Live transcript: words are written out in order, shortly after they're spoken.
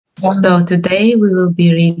So today we will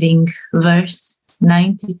be reading verse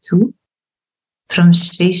 92 from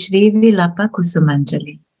Shri Shri Vilapa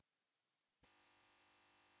Kusumanjali.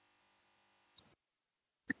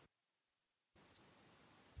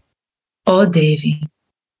 O Devi,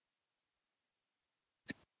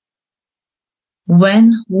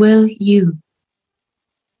 when will you,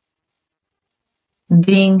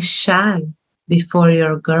 being shy before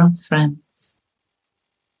your girlfriends,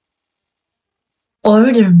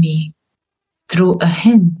 order me through a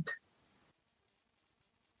hint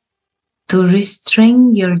to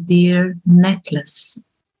restring your dear necklace,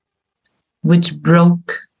 which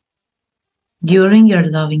broke during your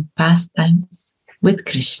loving pastimes with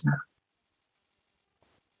Krishna?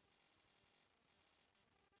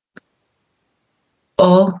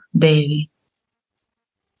 O Devi,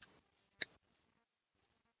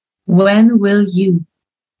 when will you,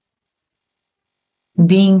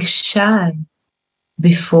 being shy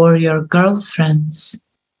before your girlfriends,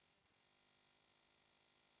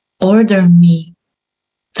 order me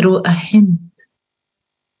through a hint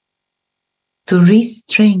to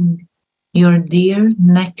restring your dear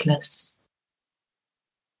necklace,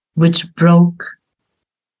 which broke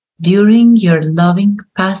during your loving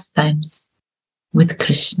pastimes with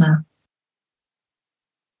Krishna?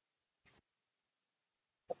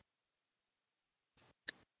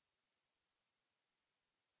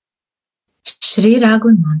 Sri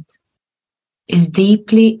Raghunath is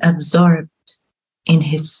deeply absorbed in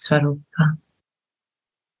his Swarupa.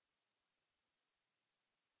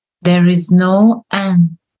 There is no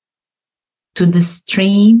end to the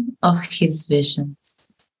stream of his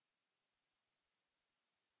visions.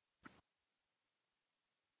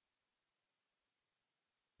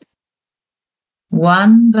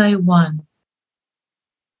 One by one,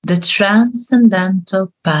 the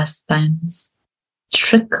transcendental pastimes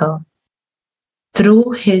trickle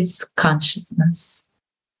through his consciousness.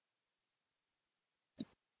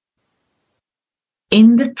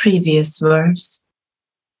 In the previous verse,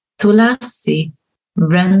 Tulasi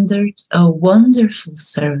rendered a wonderful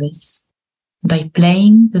service by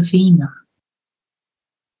playing the veena.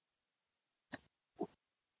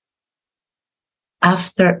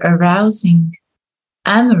 After arousing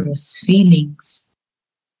amorous feelings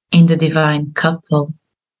in the divine couple,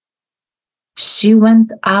 she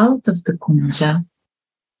went out of the kunja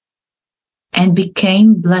and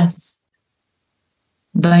became blessed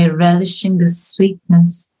by relishing the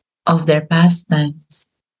sweetness of their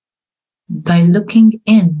pastimes by looking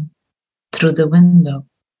in through the window.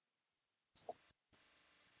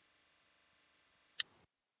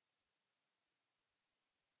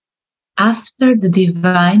 After the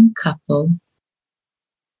divine couple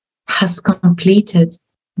has completed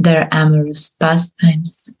their amorous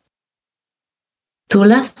pastimes,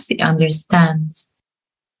 Tulasi understands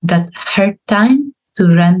that her time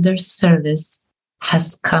to render service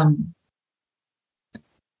has come.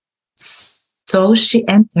 So she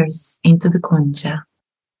enters into the kunja.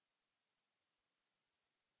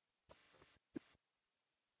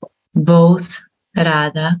 Both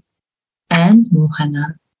Radha and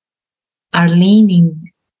Mohana are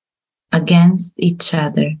leaning against each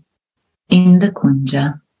other in the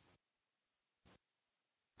kunja.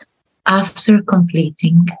 After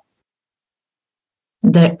completing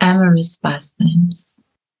their amorous pastimes,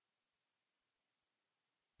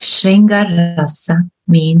 Shringar Rasa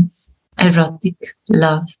means erotic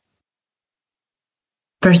love,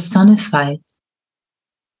 personified,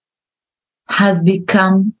 has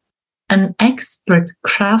become an expert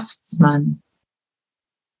craftsman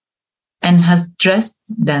and has dressed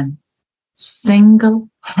them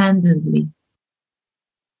single-handedly.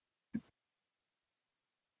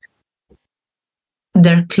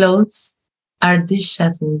 Their clothes are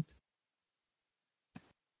disheveled.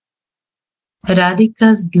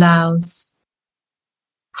 Radhika's blouse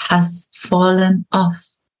has fallen off.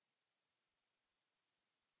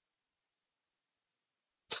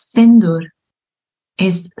 Sindur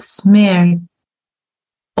is smeared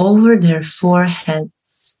over their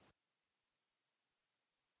foreheads.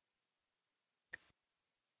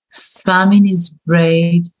 Swamini's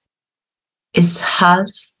braid is half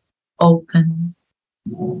open,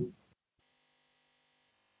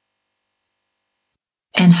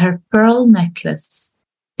 and her pearl necklace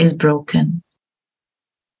is broken.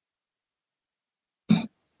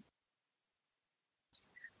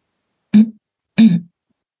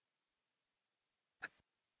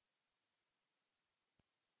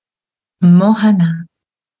 Mohana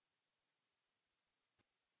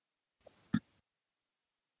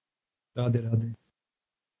Radhe Radhe.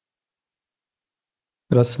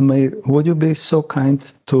 Rasamai, would you be so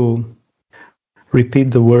kind to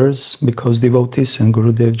repeat the words because devotees and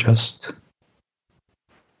Gurudev just...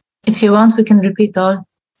 If you want, we can repeat all.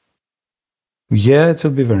 Yeah, it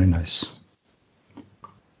would be very nice.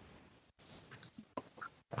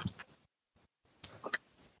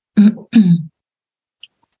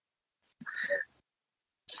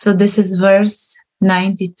 So this is verse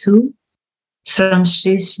 92 from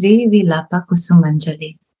Sri Sri Vilapa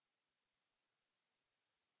Kusumanjali.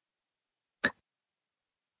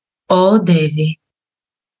 O Devi,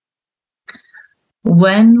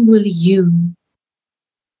 when will you,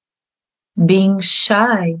 being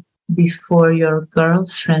shy before your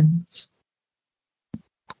girlfriends,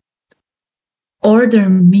 order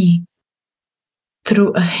me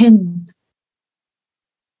through a hint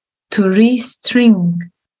to restring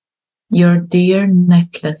your dear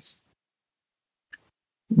necklace,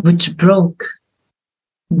 which broke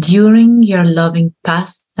during your loving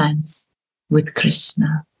pastimes with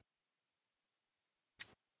Krishna?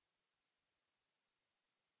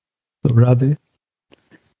 So Radhe,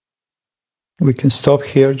 we can stop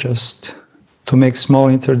here just to make small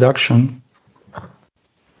introduction.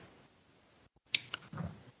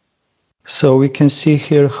 So we can see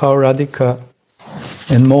here how Radhika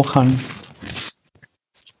and Mohan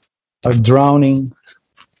are drowning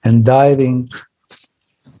and diving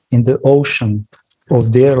in the ocean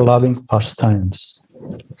of their loving pastimes,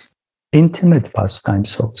 intimate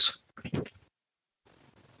pastimes also.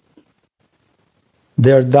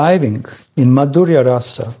 They are diving in Madhurya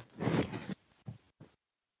Rasa,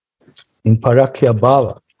 in Parakya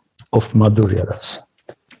Bhava of Madhurya Rasa,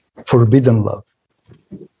 forbidden love.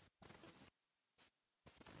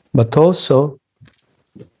 But also,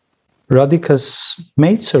 Radhika's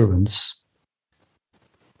maidservants,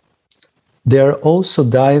 they are also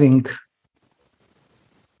diving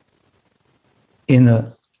in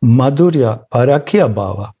a Madhurya Parakya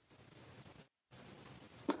Bhava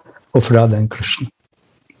of Radha and Krishna.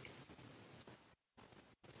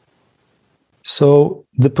 So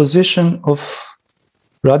the position of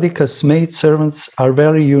Radhika's maidservants are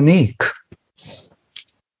very unique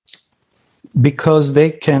because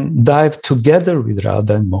they can dive together with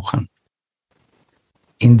Radha and Mohan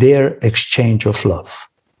in their exchange of love.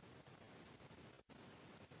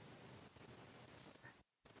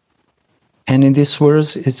 And in these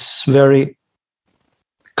words, it's very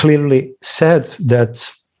clearly said that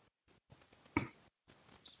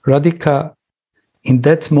Radhika, in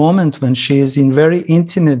that moment when she is in very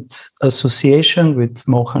intimate association with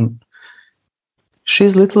Mohan,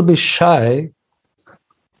 she's a little bit shy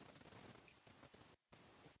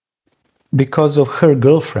because of her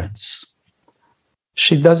girlfriends.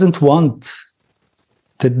 She doesn't want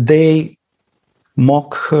that they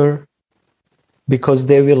mock her because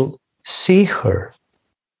they will see her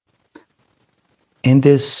in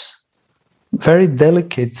this very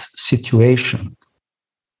delicate situation.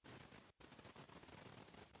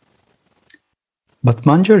 But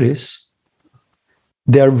Manjaris,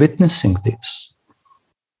 they are witnessing this.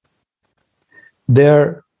 They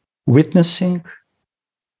are witnessing,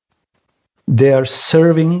 they are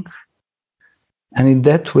serving, and in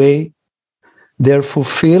that way, they are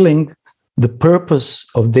fulfilling the purpose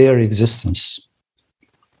of their existence.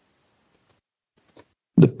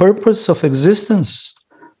 The purpose of existence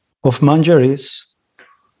of Manjaris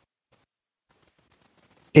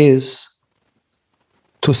is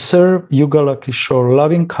to serve Yugala Kishore,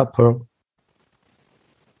 loving couple,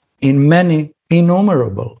 in many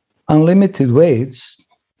innumerable, unlimited ways.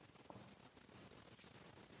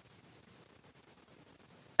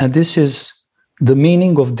 And this is the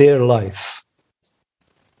meaning of their life.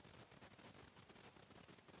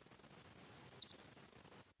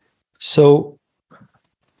 So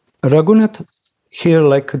Raghunath here,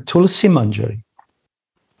 like a Tulsi Manjari,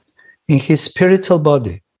 in his spiritual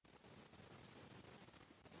body,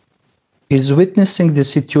 is witnessing the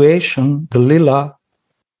situation, the lila,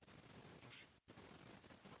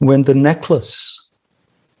 when the necklace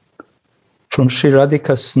from Sri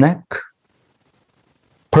Radhika's neck,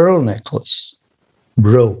 pearl necklace,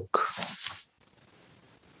 broke.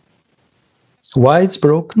 Why it's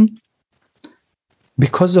broken?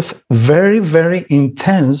 Because of very, very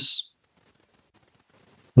intense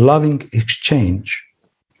loving exchange.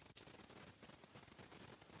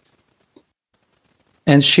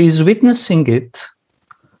 And she's witnessing it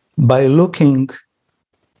by looking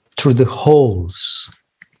through the holes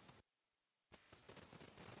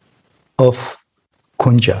of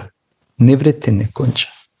Kunja, Nivrittini Kunja.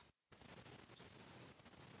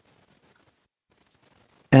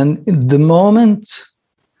 And the moment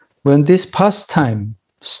when this pastime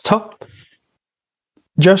stopped,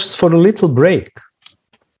 just for a little break,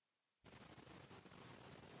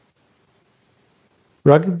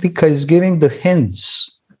 Radhika is giving the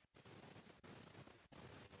hints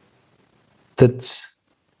that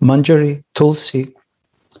Manjari, Tulsi,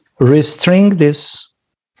 restring this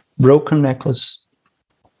broken necklace.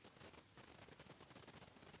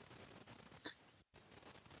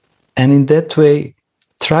 And in that way,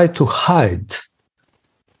 try to hide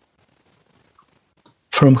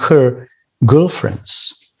from her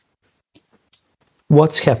girlfriends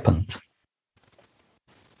what's happened.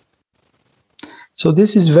 So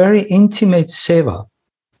this is very intimate seva.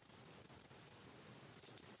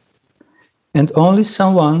 And only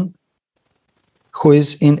someone who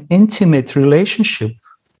is in intimate relationship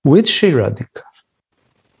with Sri Radhika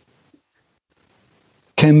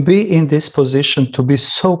can be in this position to be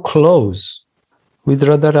so close with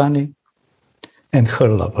Radharani and her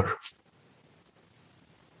lover.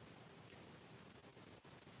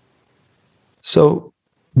 So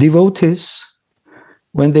devotees,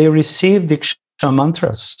 when they receive Diksha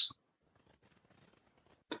mantras,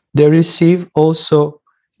 they receive also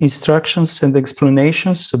instructions and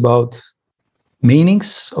explanations about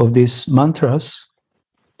meanings of these mantras.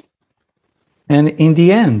 And in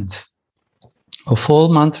the end of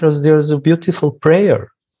all mantras, there is a beautiful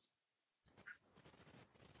prayer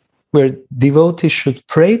where devotees should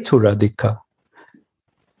pray to Radhika.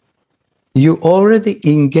 You already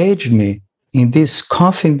engaged me in this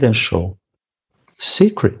confidential,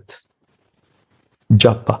 secret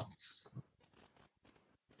japa.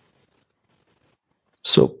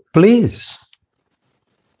 So please,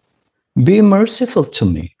 be merciful to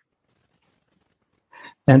me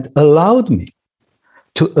and allow me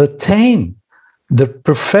to attain the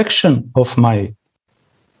perfection of my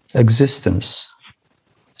existence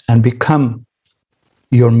and become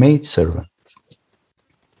your maidservant.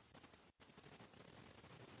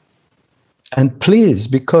 And please,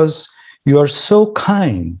 because you are so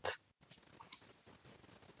kind,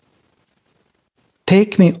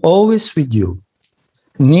 take me always with you,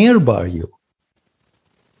 nearby you,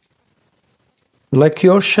 like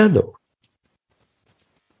your shadow,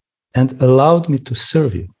 and allowed me to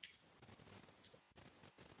serve you.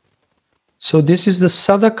 So this is the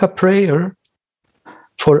sadhaka prayer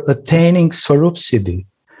for attaining Swarup Siddhi,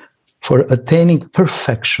 for attaining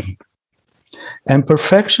perfection. And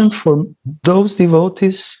perfection for those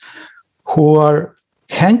devotees who are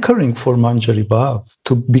hankering for Manjari Bhav,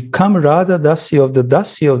 to become Radha Dasi of the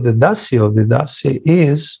Dasi of the Dasi of the Dasi,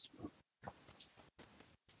 is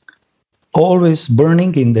always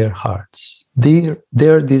burning in their hearts,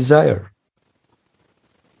 their desire.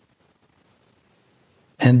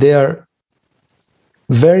 And they are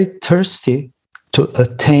very thirsty to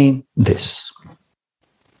attain this.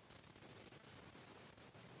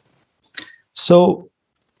 So,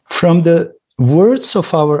 from the words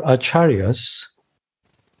of our acharyas,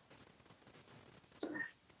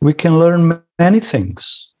 we can learn many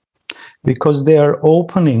things, because they are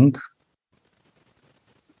opening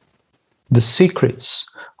the secrets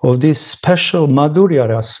of this special Madhurya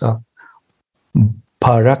Rasa,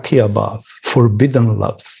 Parakya Bhav, forbidden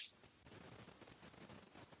love.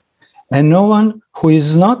 And no one who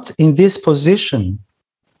is not in this position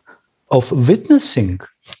of witnessing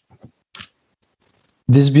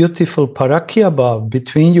this beautiful Parakya Bhav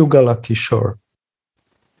between Yugala Kishore,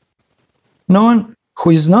 no one who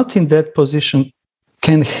is not in that position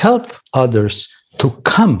can help others to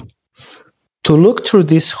come, to look through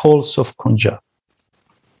these halls of Kunja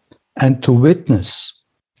and to witness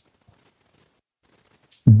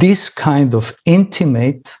this kind of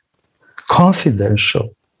intimate,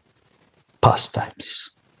 confidential pastimes.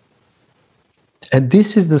 And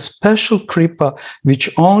this is the special kripa which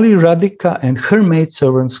only Radhika and her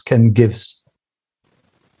maidservants can give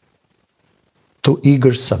to eager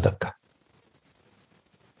sadhaka.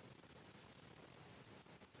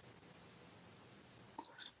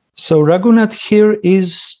 So Raghunath here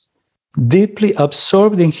is deeply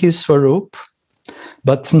absorbed in his Swarup,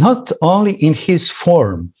 but not only in his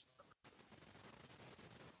form.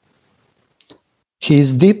 He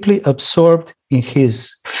is deeply absorbed in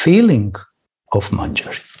his feeling of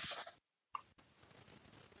Manjari.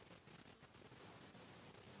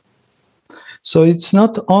 So it's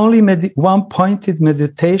not only one-pointed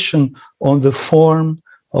meditation on the form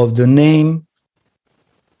of the name,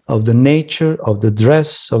 of the nature, of the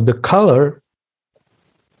dress, of the color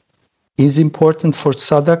is important for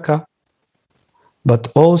sadhaka,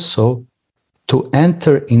 but also to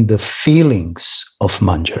enter in the feelings of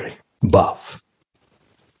Manjari, Bhav.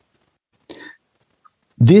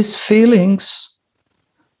 These feelings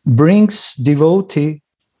brings devotee,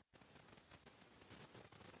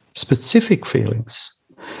 specific feelings,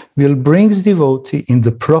 will brings devotee in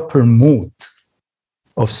the proper mood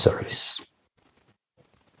of service.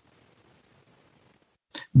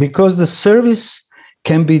 Because the service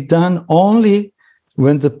can be done only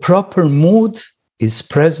when the proper mood is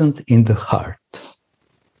present in the heart.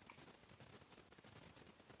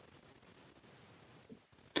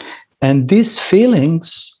 And these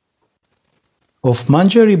feelings of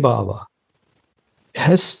Manjari Bhava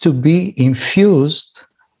has to be infused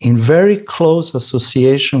in very close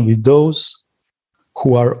association with those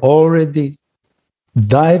who are already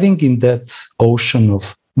diving in that ocean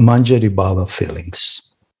of Manjari Bhava feelings.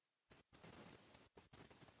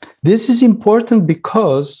 This is important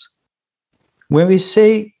because when we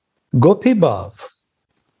say Gopi Bhav,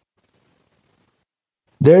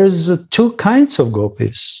 there's two kinds of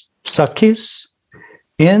gopis, Sakhis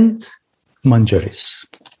and Manjaris.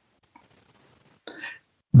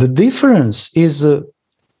 The difference is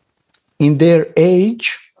in their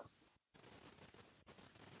age.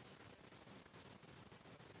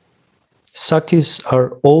 Sakhis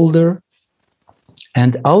are older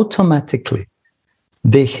and automatically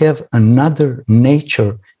they have another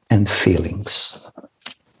nature and feelings.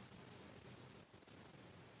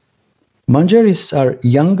 Manjaris are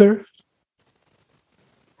younger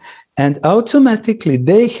and automatically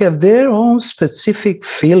they have their own specific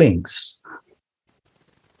feelings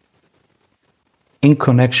in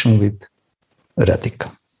connection with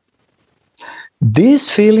Radhika. These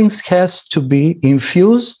feelings has to be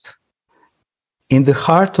infused in the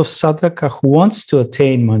heart of sadhaka who wants to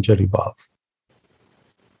attain Manjari Bhav.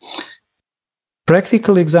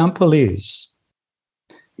 Practical example is,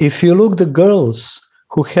 if you look the girls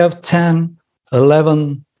who have 10,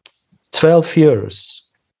 11, 12 years,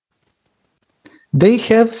 they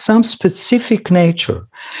have some specific nature.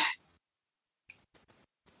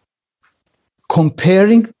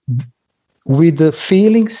 Comparing with the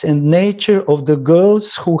feelings and nature of the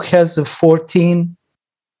girls who has 14,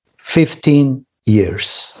 15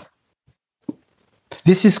 years.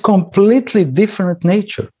 This is completely different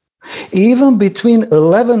nature. Even between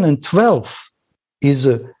 11 and 12 is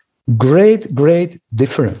a great, great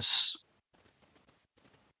difference.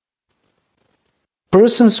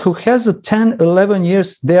 Persons who has 10, 11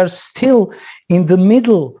 years, they are still in the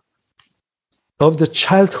middle of the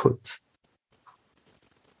childhood.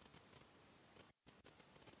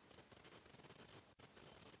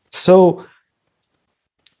 So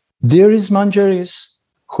there is Manjaris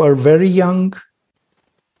who are very young,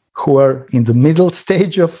 who are in the middle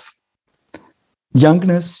stage of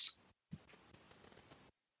youngness,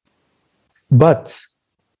 but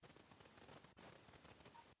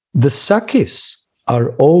the Sakhis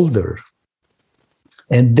are older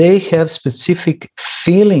and they have specific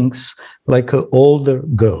feelings like older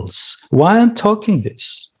girls. Why I'm talking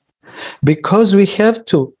this? Because we have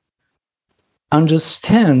to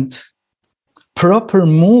understand proper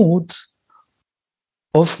mood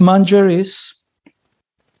of Manjaris,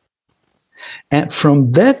 and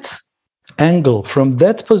from that angle, from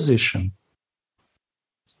that position,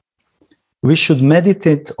 we should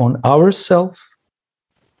meditate on ourselves,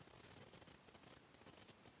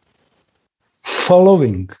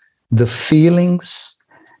 following the feelings,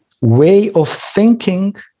 way of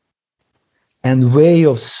thinking, and way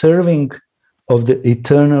of serving of the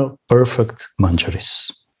eternal perfect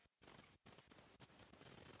Manjaris.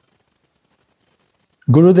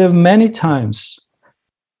 Gurudev many times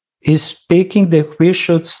is speaking that we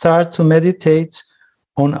should start to meditate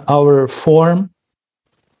on our form,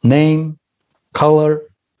 name, color,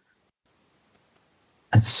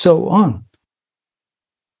 and so on.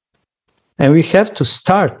 And we have to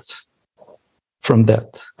start from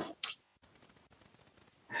that.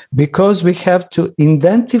 Because we have to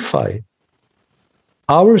identify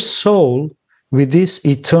our soul with this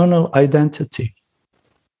eternal identity.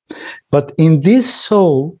 But in this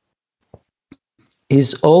soul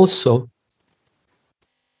is also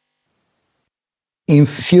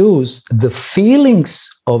infused the feelings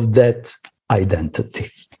of that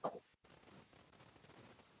identity.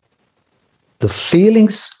 The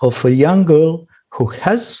feelings of a young girl who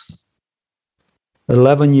has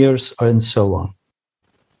 11 years and so on.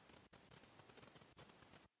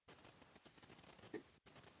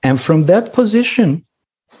 And from that position,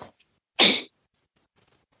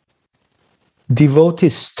 devotee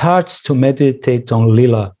starts to meditate on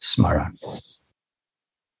Lila Smaran.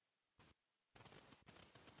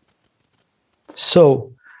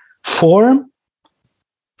 So, form,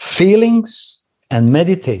 feelings, and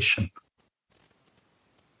meditation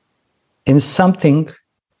is something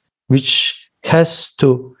which has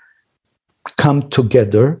to come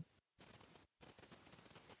together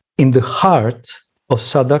in the heart of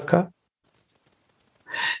sadhaka,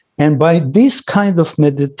 And by this kind of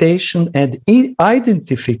meditation and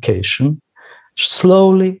identification,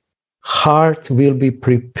 slowly heart will be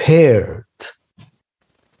prepared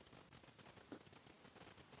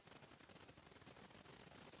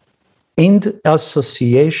in the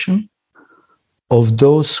association of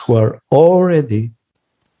those who are already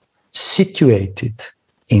situated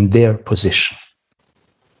in their position.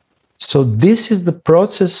 So this is the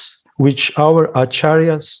process which our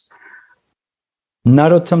acharyas,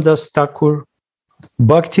 Narottam Das Thakur,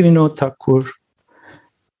 Bhaktivinoda Thakur,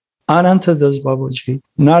 Ananta Das Babaji,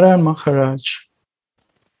 Narayan Maharaj,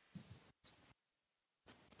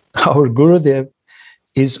 our Gurudev,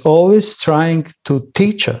 is always trying to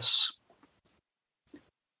teach us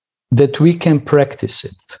that we can practice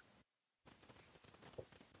it.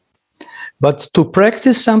 But to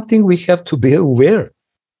practice something, we have to be aware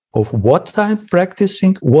of what I'm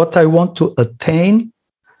practicing, what I want to attain,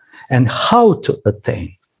 and how to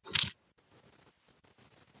attain.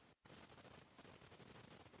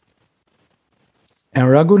 And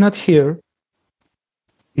Raghunath here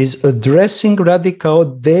is addressing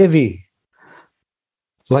Radhika Devi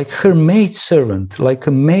like her maidservant, like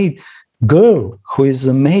a maid girl who is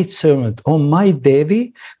a maidservant. Oh, my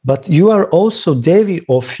Devi, but you are also Devi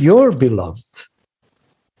of your beloved.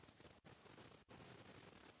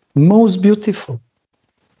 Most beautiful,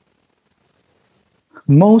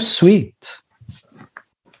 most sweet,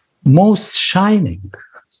 most shining.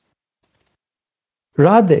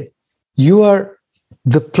 Radhe, you are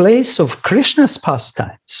the place of Krishna's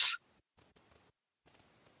pastimes.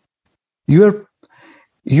 You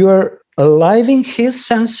are aliving his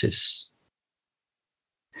senses.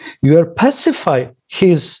 You are pacifying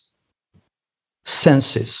his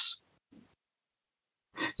senses.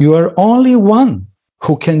 You are only one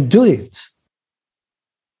who can do it.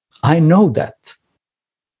 I know that.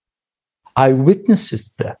 I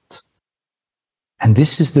witnessed that. And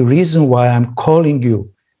this is the reason why I'm calling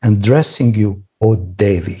you and addressing you, O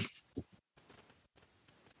Devi.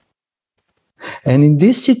 And in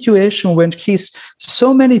this situation, when he's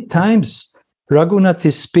so many times, Raghunath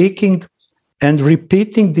is speaking and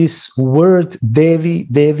repeating this word, Devi,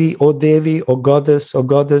 Devi, O goddess, O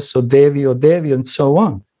goddess, O Devi, and so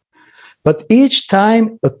on. But each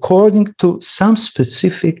time according to some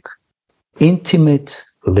specific intimate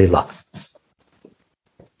lila.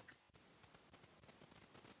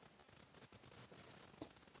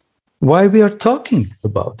 Why we are talking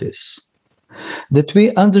about this? That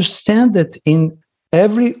we understand that in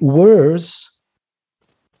every verse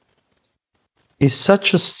is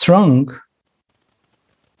such a strong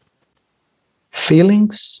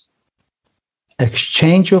feelings,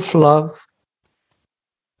 exchange of love,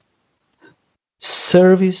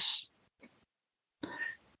 service,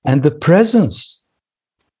 and the presence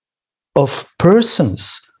of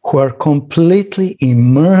persons who are completely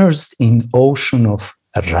immersed in ocean of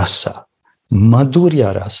rasa,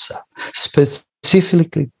 madhurya rasa,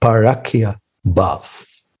 specifically parakya bhav.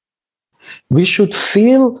 We should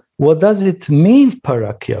feel what does it mean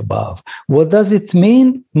parakya bhav? What does it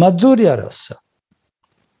mean madhurya rasa?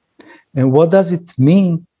 And what does it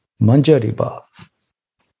mean manjari bhav?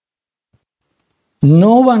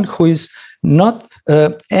 No one who is not,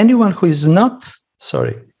 anyone who is not,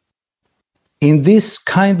 in this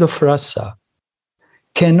kind of rasa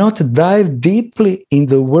cannot dive deeply in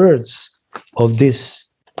the words of these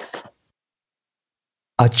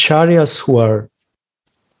acharyas who are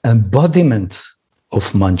embodiment of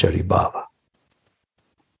manjari bhava.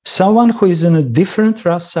 Someone who is in a different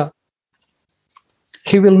rasa,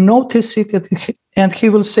 he will notice it and he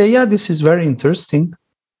will say, yeah, this is very interesting.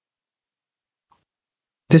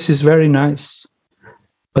 This is very nice.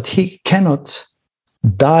 But he cannot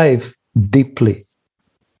dive deeply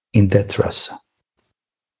in that rasa.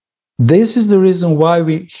 This is the reason why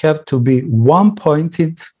we have to be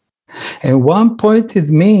one-pointed. And one-pointed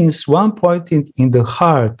means one-pointed in the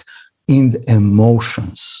heart, in the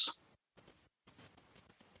emotions.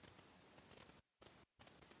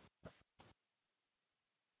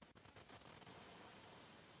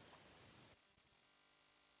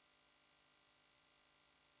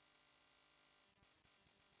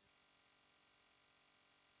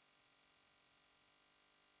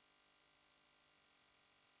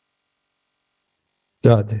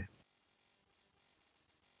 Radhe.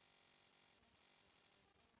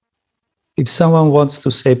 If someone wants to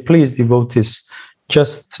say, please, devotees,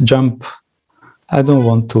 just jump. I don't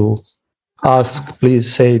want to ask,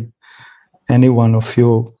 please say, any one of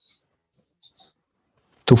you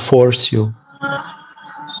to force you.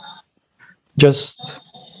 Just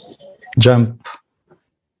jump.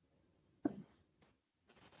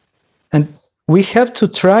 And we have to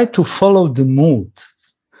try to follow the mood,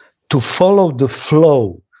 to follow the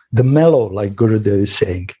flow, the mellow, like Gurudev is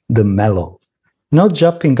saying, the mellow. Not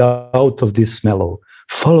jumping out of this mellow.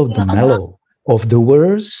 Follow the mellow of the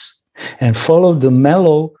words and follow the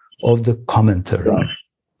mellow of the commentary.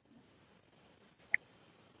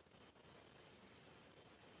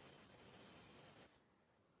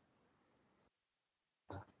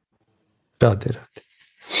 Radhe, Radhe.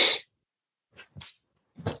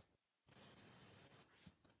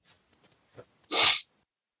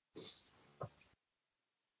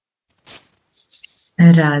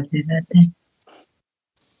 Radhe Radhe.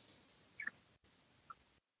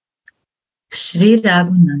 Sri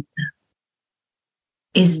Raghunatha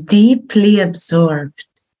is deeply absorbed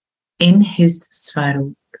in his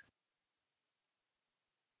Swarup.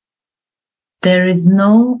 There is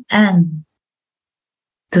no end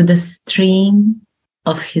to the stream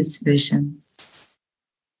of his visions.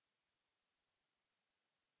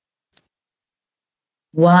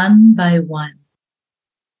 One by one,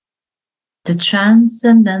 the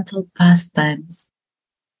transcendental pastimes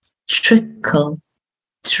trickle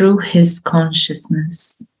through his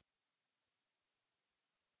consciousness.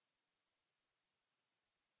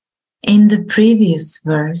 In the previous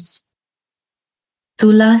verse,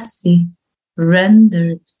 Tulasi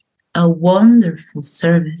rendered a wonderful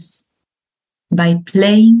service by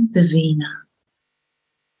playing the veena.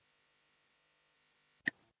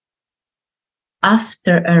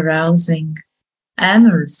 After arousing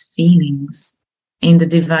amorous feelings in the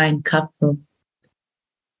divine couple,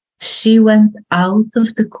 she went out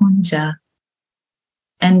of the kunja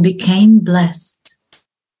and became blessed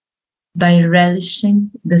by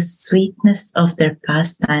relishing the sweetness of their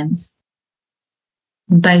pastimes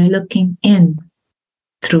by looking in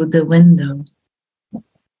through the window.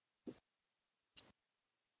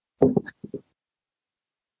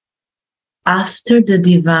 After the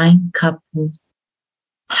divine couple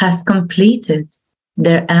has completed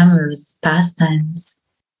their amorous pastimes,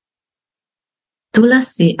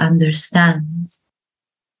 Tulasi understands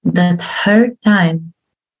that her time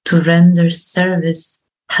to render service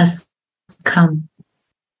has come.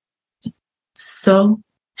 So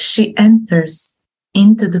she enters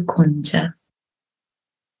into the kunja.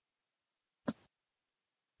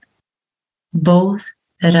 Both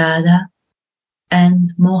Radha and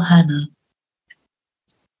Mohana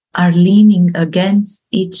are leaning against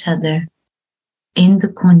each other in the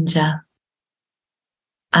kunja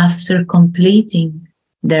after completing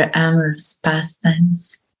their amorous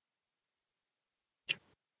pastimes.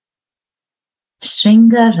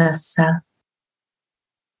 Shringa Rasa,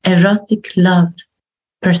 erotic love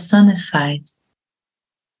personified,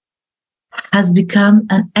 has become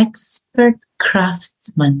an expert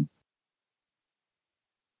craftsman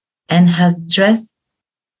and has dressed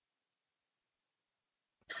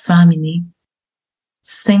Swamini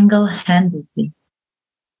single-handedly.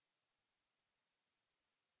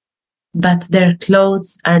 But their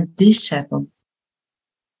clothes are disheveled.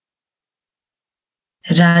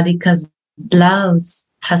 Radhika's blouse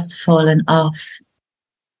has fallen off.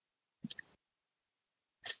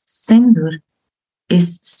 Sindur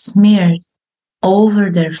is smeared over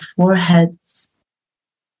their foreheads.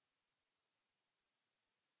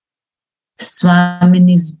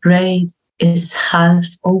 Swamini's braid is half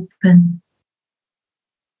open,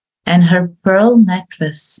 and her pearl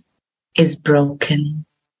necklace is broken.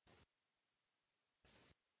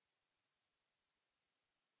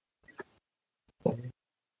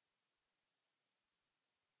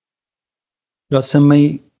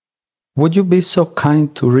 Rasamai, would you be so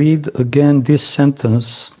kind to read again this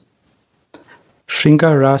sentence?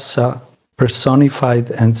 Shringarasa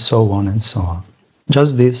personified and so on and so on.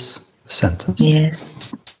 Just this sentence.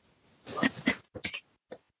 Yes.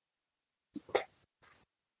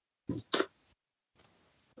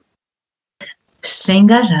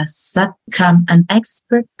 Shringarasa became an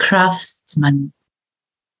expert craftsman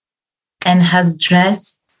and has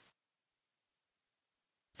dressed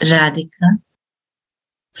Radhika,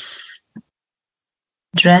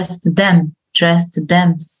 dressed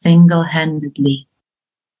them single-handedly.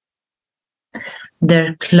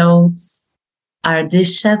 Their clothes are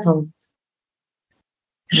disheveled.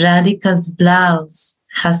 Radhika's blouse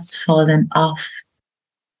has fallen off.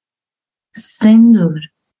 Sindur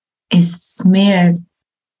is smeared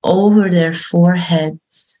over their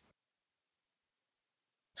foreheads.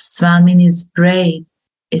 Swamini's braid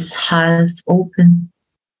is half open,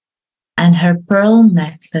 and her pearl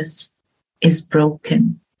necklace is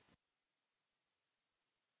broken.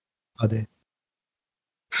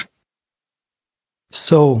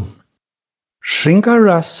 So,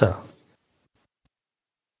 Shringarasa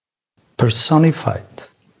personified,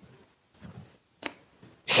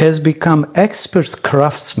 has become expert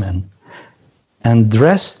craftsmen and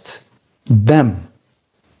dressed them,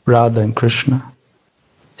 Radha and Krishna,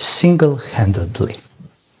 single-handedly.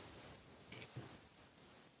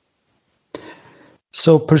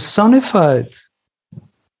 So personified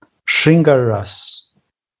Shringar Ras,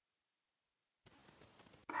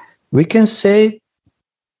 we can say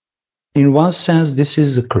in one sense this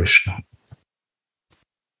is a Krishna.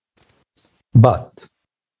 But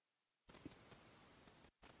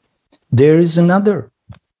there is another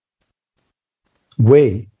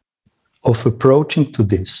way of approaching to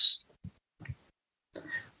this.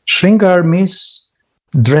 Shringar means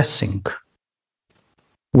dressing.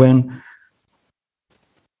 When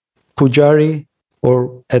Pujari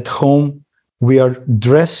or at home we are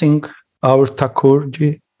dressing our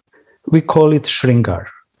Thakurji, we call it Shringar.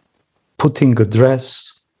 Putting a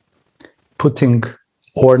dress, putting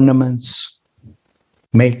ornaments,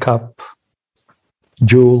 makeup,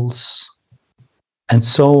 jewels, and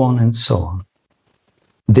so on and so on.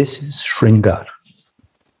 This is Shringar,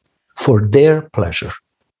 for their pleasure.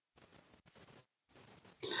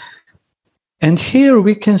 And here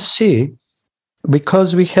we can see,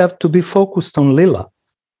 because we have to be focused on Lila,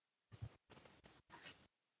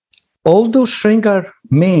 although Shringar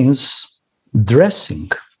means dressing,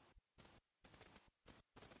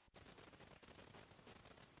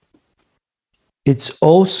 it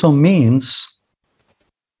also means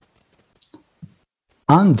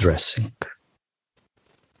undressing.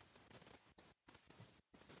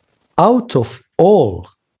 Out of all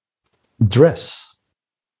dress.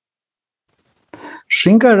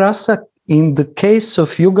 Shringar Rasa in the case of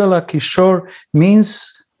Yugala Kishore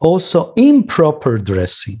means also improper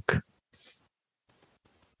dressing.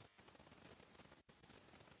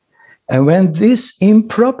 And when this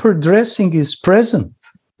improper dressing is present,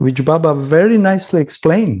 which Baba very nicely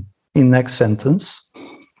explained in next sentence,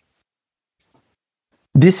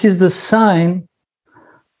 this is the sign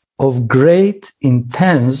of great,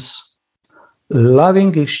 intense,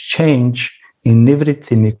 loving exchange in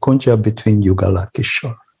Nivriti Nikunja between Yugala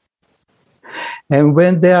Kishore. And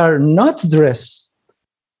when they are not dressed,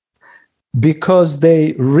 because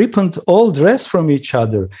they ripped all dress from each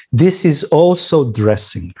other, this is also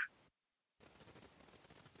dressing.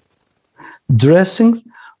 Dressing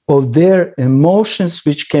of their emotions,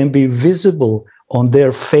 which can be visible on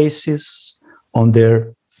their faces, on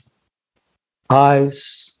their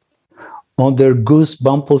eyes, on their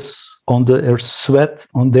goosebumps, on their sweat,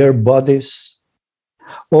 on their bodies.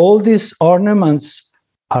 All these ornaments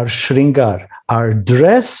are Shringar, are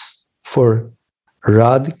dress for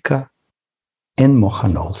Radhika and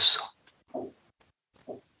Mohan also.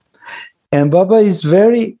 And Baba is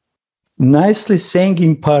very nicely saying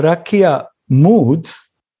in Parakya mood,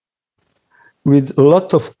 with a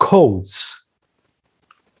lot of codes.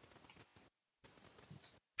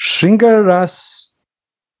 Shringar Ras,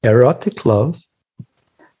 erotic love,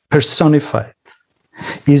 personified,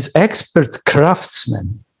 is expert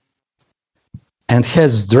craftsman and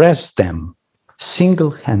has dressed them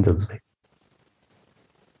single-handedly.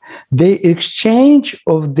 The exchange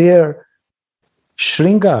of their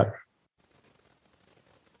Shringar,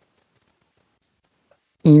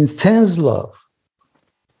 intense love,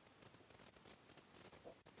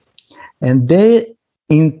 and their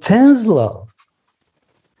intense love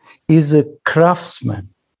is a craftsman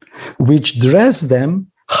which dress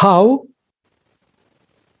them how?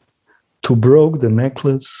 To broke the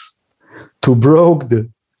necklace, to broke the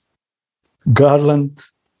garland,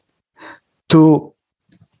 to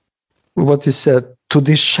what is said, to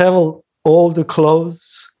dishevel all the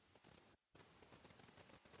clothes.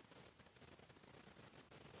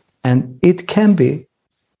 And it can be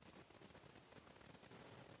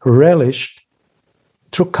relished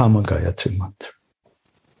through Kama Gayatri Mantra.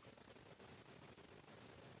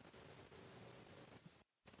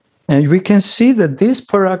 And we can see that this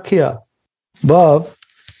Parakya Bhav,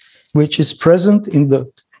 which is present in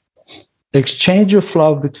the exchange of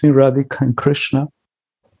love between Radhika and Krishna,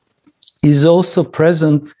 is also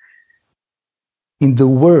present in the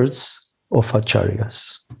words of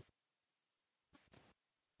Acharyas.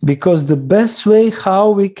 Because the best way how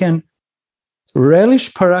we can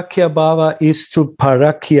relish Parakya Bhava is through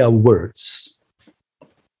Parakya words.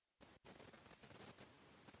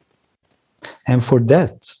 And for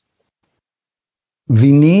that,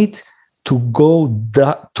 we need to go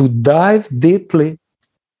to dive deeply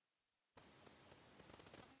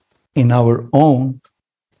in our own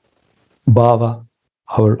bhava,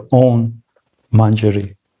 our own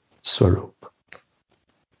Manjari Swarup.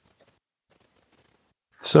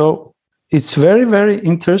 So it's very, very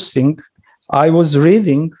interesting I was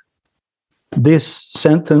reading this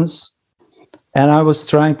sentence and I was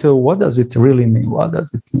trying to, what does it really mean? What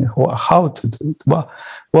does it mean? How to do it?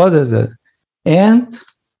 What is it? And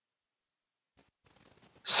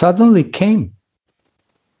suddenly came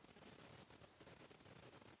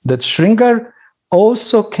that Shringar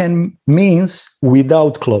also can means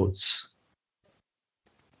without clothes.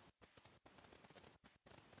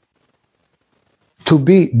 To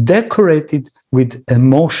be decorated with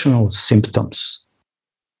emotional symptoms.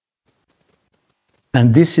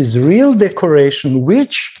 And this is real decoration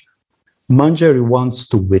which Manjari wants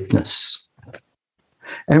to witness.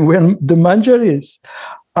 And when the Manjaris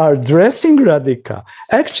are dressing Radhika,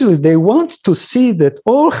 actually they want to see that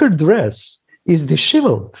all her dress is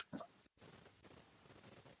disheveled.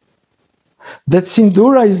 That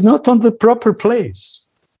Sindura is not on the proper place.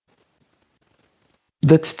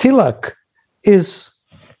 That Tilak is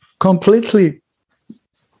completely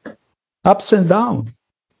ups and down.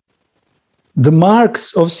 The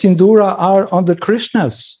marks of Sindura are on the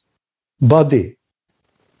Krishna's body.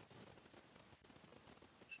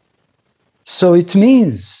 So it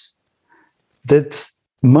means that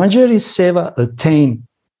Manjari Seva attain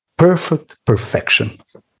perfect perfection,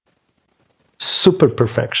 super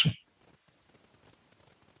perfection.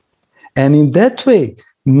 And in that way,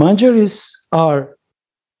 Manjaris are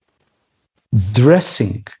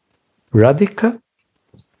dressing Radhika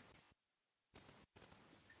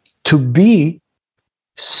to be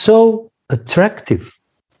so attractive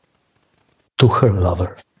to her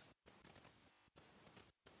lover.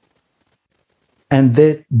 And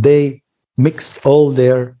that they mix all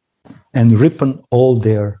their and ripen all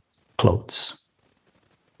their clothes.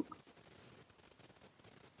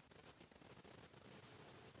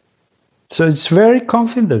 So it's very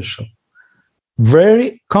confidential,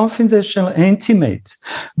 intimate.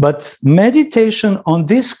 But meditation on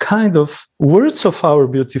this kind of words of our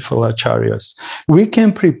beautiful acharyas, we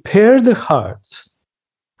can prepare the heart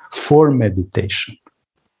for meditation.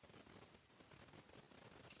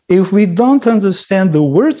 If we don't understand the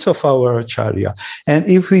words of our acharya, and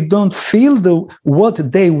if we don't feel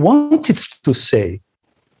what they wanted to say,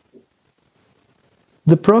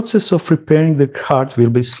 the process of preparing the heart will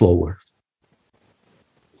be slower.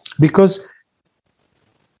 Because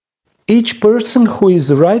each person who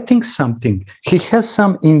is writing something, he has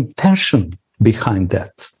some intention behind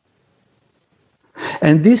that.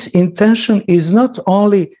 And this intention is not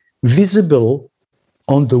only visible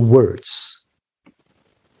on the words,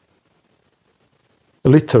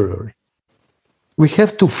 literally. We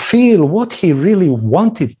have to feel what he really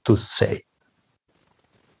wanted to say.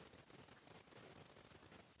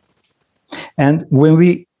 And when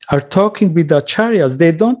we are talking with acharyas,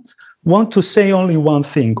 they don't want to say only one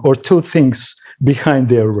thing or two things behind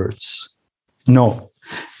their words. No.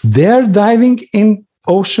 They are diving in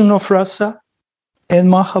ocean of rasa and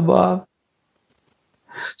mahabhav.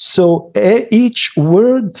 So each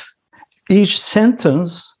word, each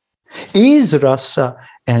sentence is rasa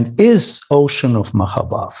and is ocean of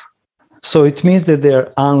mahabhav. So it means that there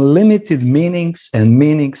are unlimited meanings and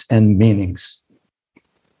meanings and meanings.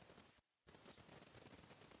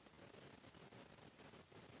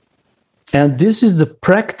 And this is the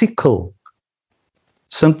practical.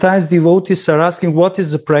 Sometimes devotees are asking, what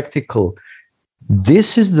is the practical?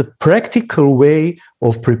 This is the practical way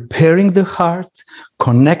of preparing the heart,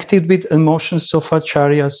 connected with emotions of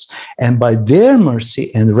acharyas, and by their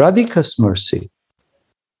mercy and Radhika's mercy,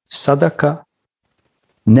 sadhaka,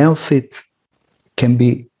 neophyte, can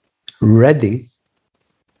be ready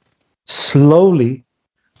slowly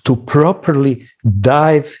to properly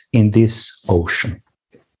dive in this ocean.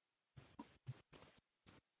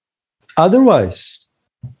 Otherwise,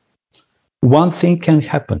 one thing can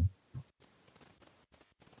happen.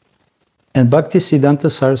 And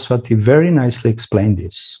Bhaktisiddhanta Saraswati very nicely explained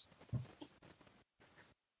this.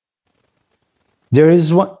 There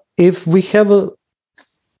is one, if we have a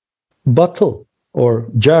bottle or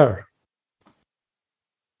jar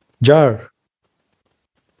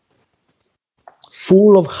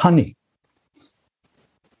full of honey,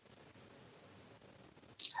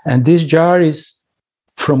 and this jar is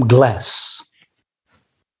from glass.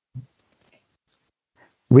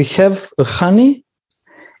 We have a honey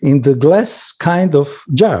in the glass kind of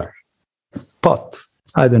jar, pot,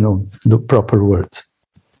 I don't know the proper word.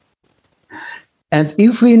 And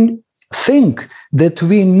if we think that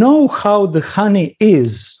we know how the honey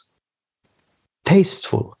is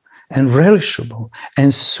tasteful and relishable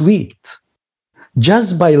and sweet,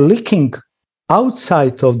 just by licking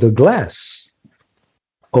outside of the glass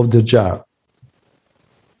of the jar,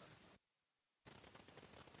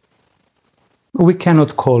 we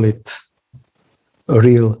cannot call it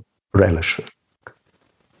real relishing.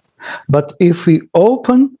 But if we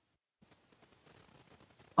open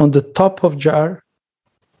on the top of jar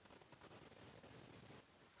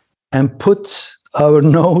and put our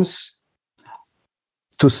nose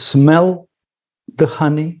to smell the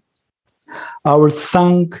honey, our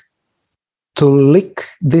tongue to lick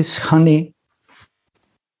this honey,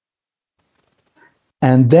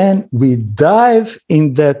 and then we dive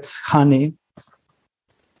in that honey,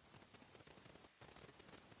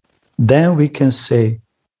 then we can say,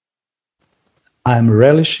 I'm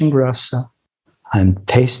relishing rasa, I'm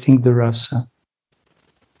tasting the rasa,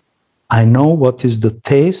 I know what is the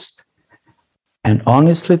taste, and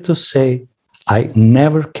honestly to say, I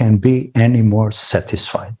never can be any more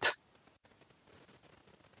satisfied.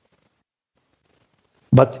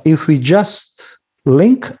 But if we just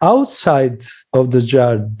link outside of the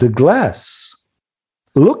jar, the glass,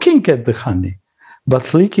 looking at the honey,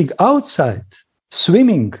 but looking outside,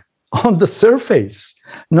 swimming on the surface,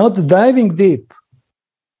 not diving deep,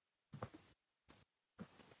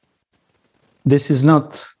 this is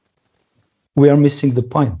not, we are missing the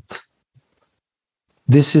point.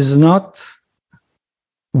 This is not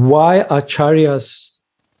why acharyas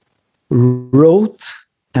wrote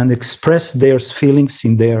and expressed their feelings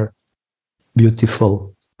in their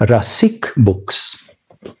beautiful Rasik books.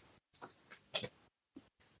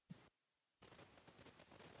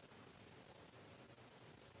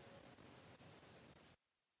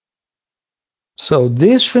 So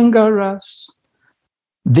these Shringaras,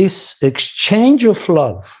 this exchange of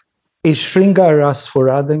love is Shringaras for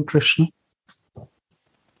Radha and Krishna.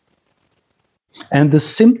 And the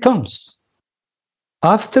symptoms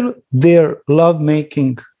after their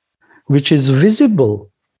lovemaking, which is visible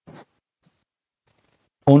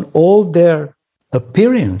on all their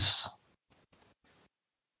appearance,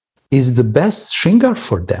 is the best Shringar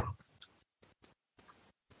for them.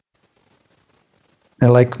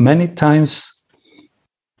 And like many times,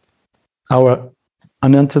 our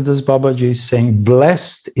Anantadas Babaji is saying,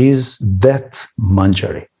 blessed is that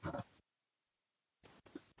Manjari.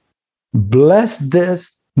 Blessed that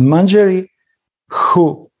Manjari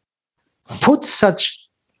who put such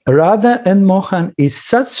Radha and Mohan in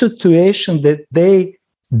such situation that they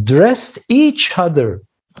dressed each other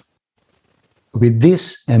with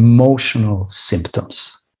these emotional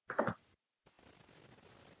symptoms.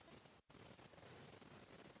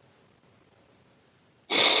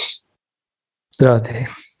 Radhe.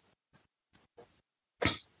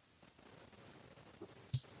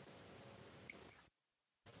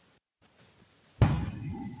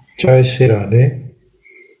 Jai Shri Radhe.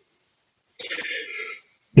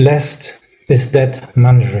 Blessed is that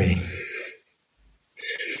Manjari.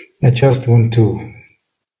 I just want to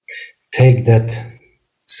take that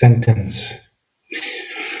sentence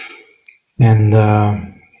and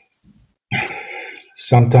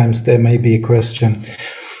sometimes there may be a question,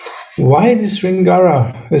 why this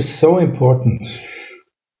Shringara is so important?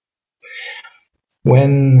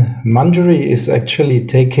 When Manjari is actually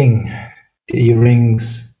taking the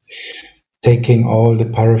earrings, taking all the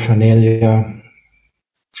paraphernalia,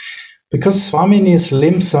 because Swamini's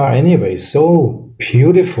limbs are anyway so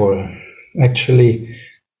beautiful. Actually,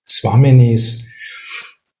 Swamini's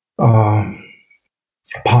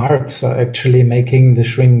parts are actually making the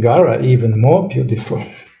Shringara even more beautiful.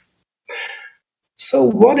 So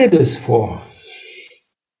what it is for?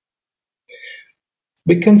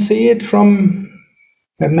 We can see it from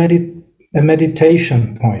a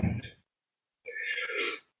meditation point.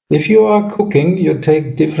 If you are cooking, you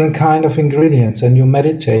take different kind of ingredients and you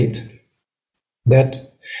meditate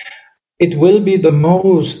that it will be the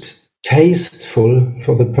most tasteful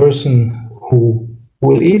for the person who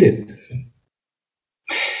will eat it.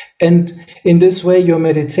 And in this way, your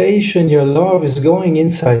meditation, your love is going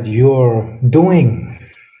inside your doing.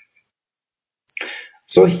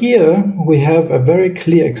 So here we have a very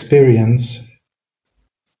clear experience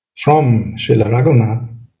from Srila Raghunath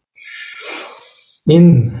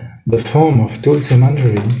in the form of Tulsi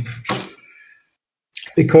Manjari,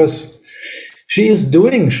 because she is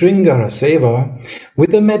doing Shringara Seva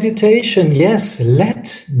with a meditation. Yes, let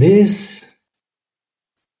this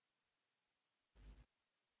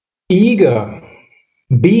eager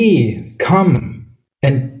be come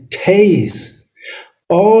and taste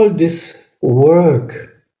all this work.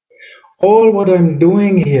 All what I'm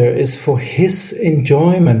doing here is for his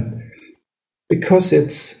enjoyment, because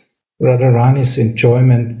it's Radharani's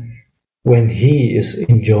enjoyment when he is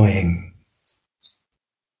enjoying.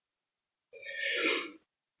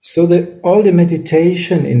 So all the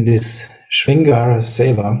meditation in this Shringara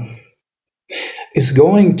Seva is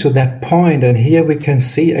going to that point, and here we can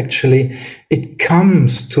see actually it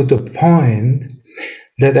comes to the point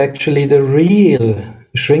that actually the real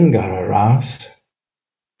Sringara Ras,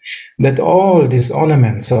 that all these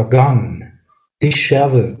ornaments are gone,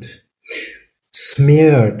 disheveled,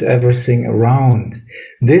 smeared everything around.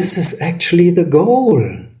 This is actually the goal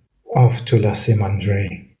of Tulasi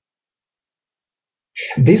Manjari.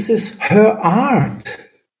 This is her art.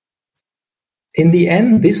 In the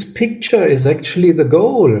end, this picture is actually the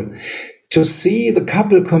goal, to see the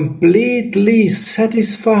couple completely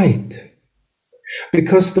satisfied.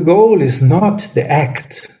 Because the goal is not the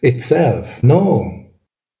act itself. No.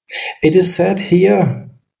 It is said here,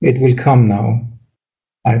 it will come now.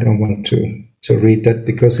 I don't want to read that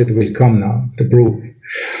because it will come now, the proof.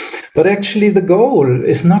 But actually the goal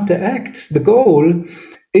is not the act. The goal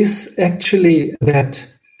is actually that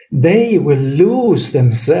they will lose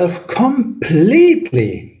themselves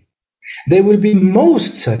completely. They will be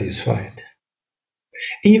most satisfied,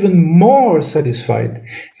 even more satisfied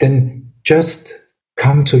than just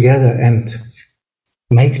come together and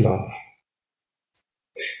make love.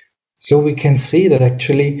 So we can see that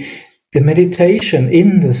actually the meditation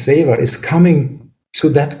in the seva is coming to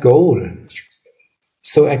that goal.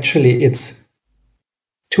 So actually it's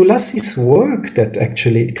Tulasi's work that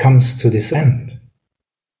actually comes to this end.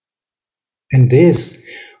 And this,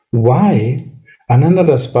 why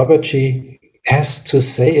Anandadas Babaji has to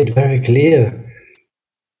say it very clear.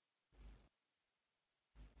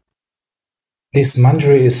 This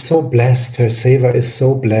Manjari is so blessed, her seva is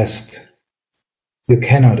so blessed, you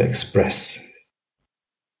cannot express.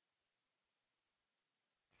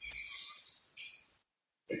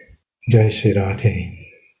 Jai Shri Radhe.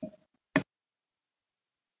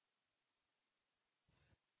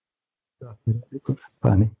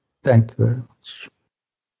 Funny. Thank you very much.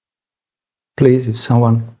 Please, if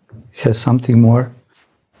someone has something more.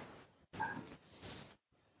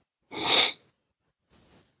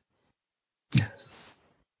 Yes.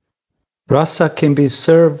 Rasa can be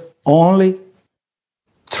served only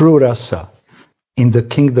through rasa in the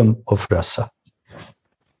kingdom of rasa.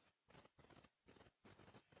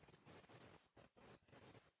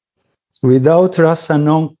 Without rasa,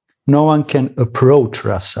 no one can approach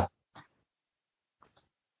rasa.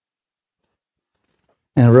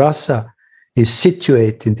 And rasa is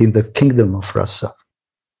situated in the kingdom of rasa.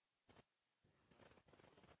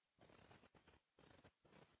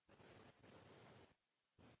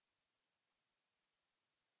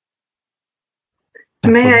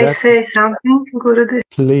 May I say something, Gurudev?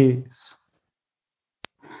 Please.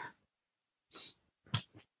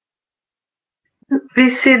 We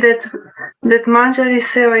see that Manjari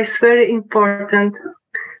Seva is very important.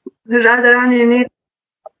 Radharani needs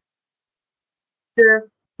the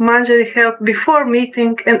Manjari help before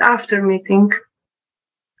meeting and after meeting.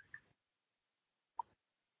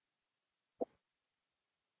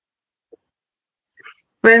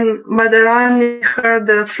 When Radharani heard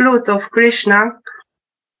the flute of Krishna,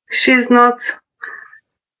 it's not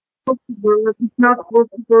possible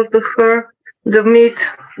to her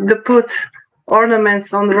to put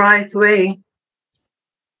ornaments on the right way,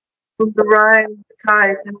 on the right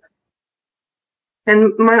side.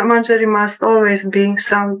 And Manjari must always be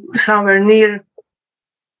somewhere near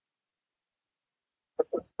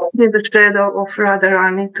in the shadow of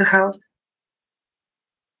Radharani to help.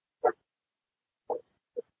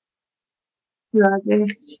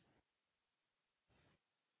 Radhe.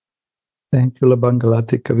 Thank you,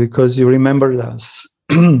 Labangalatika, because you remembered us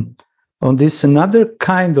on this another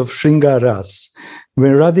kind of Shringaras,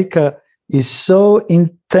 when Radhika is so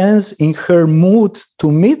intense in her mood to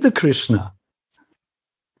meet the Krishna.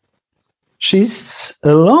 She's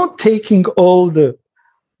alone taking all the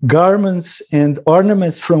garments and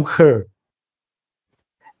ornaments from her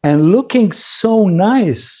and looking so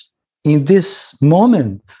nice in this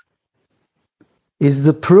moment is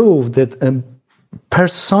the proof that a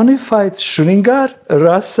personified Shringar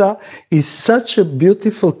Rasa is such a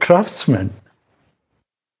beautiful craftsman.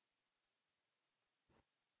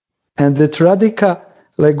 And that Radhika,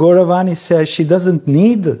 like Gauravani says, she doesn't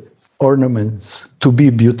need ornaments to be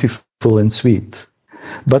beautiful and sweet.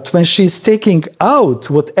 But when she's taking out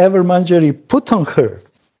whatever Manjari put on her,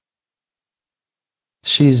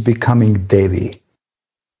 she's becoming Devi.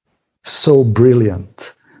 So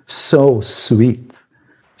brilliant, so sweet,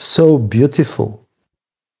 so beautiful.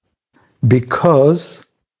 Because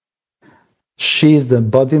she is the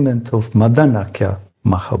embodiment of Madanakya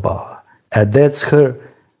Mahabhava. And that's her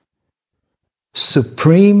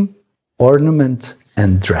supreme ornament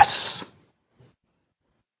and dress.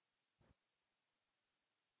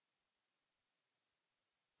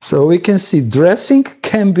 So we can see dressing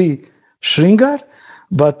can be Shringar,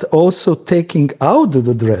 but also taking out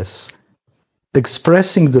the dress,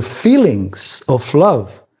 expressing the feelings of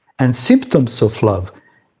love and symptoms of love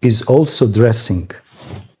is also dressing.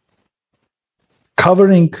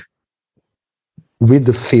 Covering with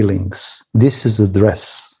the feelings. This is a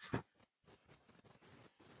dress.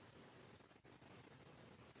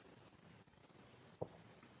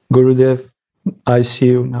 Gurudev, I see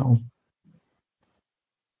you now.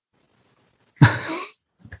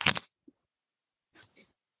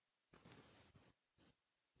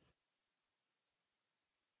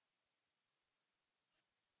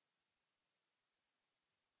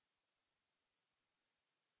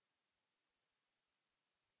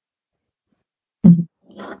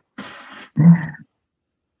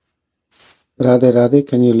 Radhe, Radhe,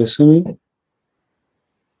 can you listen to me?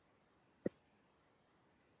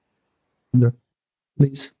 No,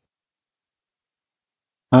 please.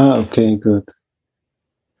 Okay, good.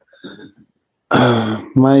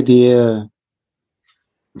 My dear,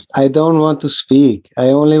 I don't want to speak. I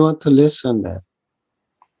only want to listen that.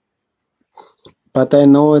 But I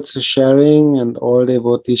know it's a sharing and all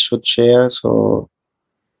devotees should share, so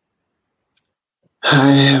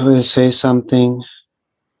I will say something.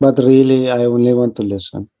 But really, I only want to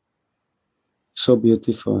listen. So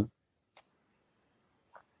beautiful.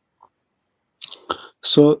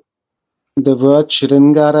 So the word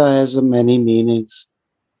Shringara has many meanings.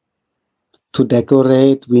 To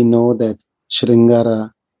decorate, we know that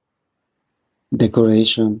Shringara,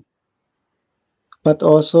 decoration. But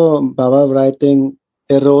also Baba writing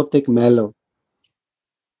erotic mellow.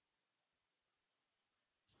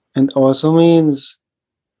 And also means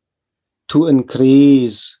to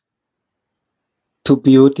increase, to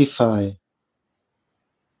beautify.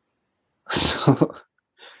 So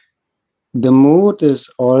the mood is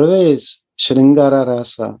always Shringara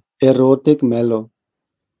Rasa, erotic mellow.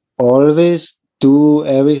 Always do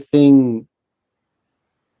everything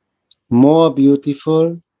more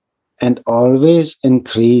beautiful and always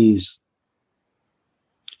increase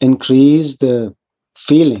the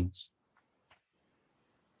feelings.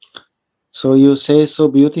 So you say so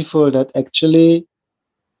beautiful that actually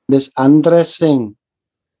this undressing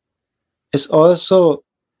is also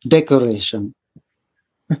decoration.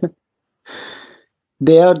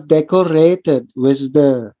 They are decorated with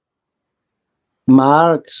the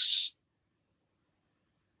marks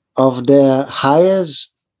of their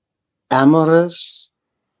highest amorous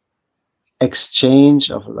exchange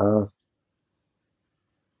of love.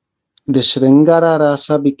 The Shringara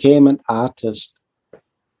Rasa became an artist,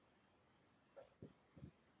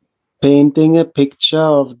 painting a picture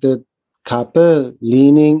of the couple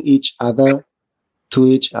leaning each other to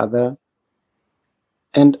each other,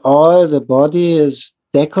 and all the body is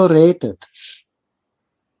decorated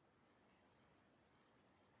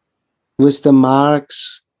with the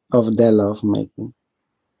marks of their lovemaking.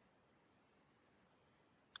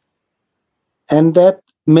 And that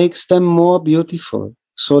makes them more beautiful.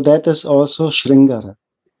 So that is also Shringara,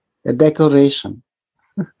 a decoration.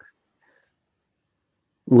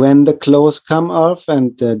 When the clothes come off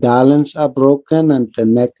and the garlands are broken and the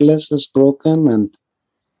necklace is broken and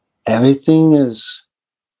everything is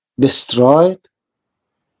destroyed,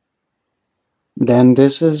 then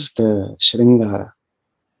this is the Shringara.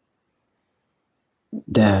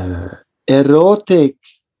 The erotic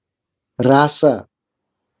rasa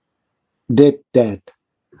did that.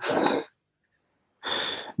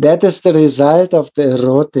 That is the result of the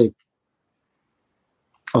erotic,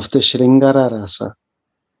 of the Shringara rasa,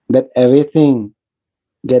 that everything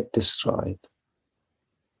get destroyed.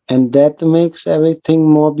 And that makes everything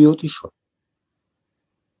more beautiful.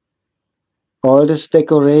 All this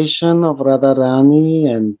decoration of Radharani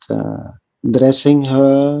and dressing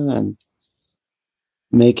her and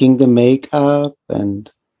making the makeup,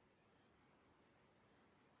 and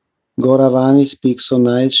Gauravani speaks so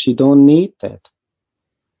nice, she don't need that.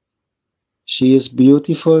 She is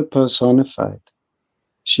beautiful personified.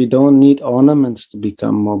 She don't need ornaments to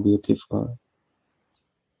become more beautiful.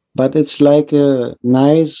 But it's like a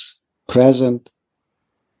nice present.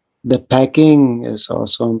 The packing is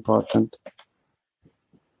also important.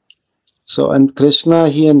 So, and Krishna,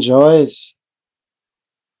 he enjoys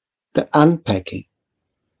the unpacking.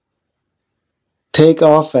 Take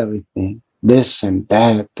off everything, this and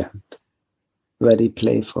that, and very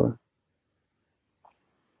playful.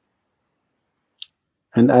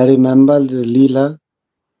 And I remember the Leela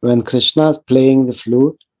when Krishna is playing the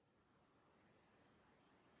flute,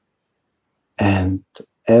 and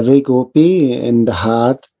every gopi in the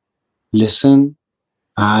heart listen,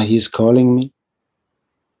 he's calling me.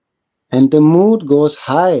 and the mood goes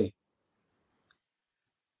high.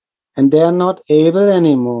 And they are not able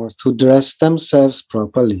anymore to dress themselves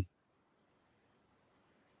properly.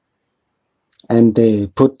 And they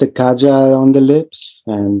put the kajal on the lips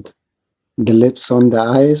and the lips on the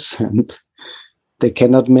eyes, and they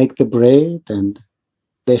cannot make the braid, and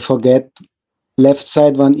they forget left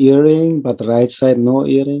side one earring, but right side no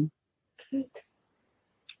earring.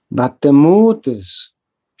 But the mood is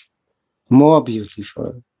more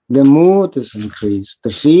beautiful. The mood is increased.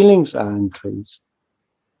 The feelings are increased.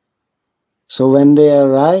 So when they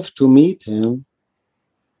arrive to meet him,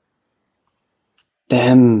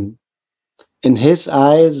 then in his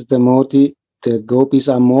eyes, the gopis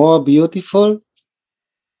are more beautiful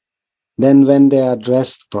than when they are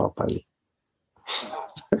dressed properly.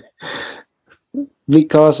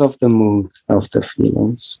 Because of the mood, of the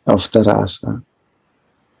feelings, of the rasa.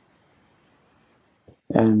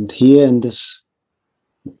 And here in this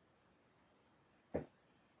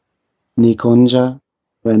Nikunja,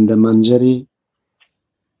 when the Manjari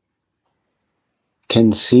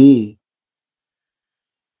can see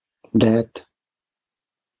that,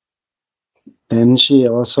 then she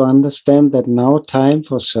also understands that now time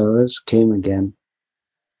for service came again.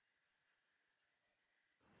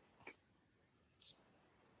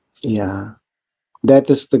 Yeah, that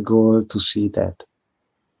is the goal, to see that.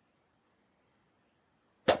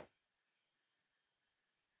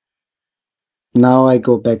 Now I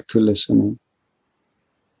go back to listening.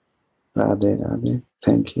 Radhe, Radhe.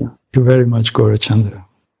 Thank you. Thank you very much, Gaurachandra.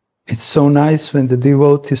 It's so nice when the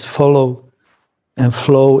devotees follow and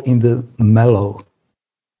flow in the mellow,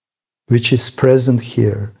 which is present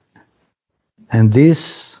here. And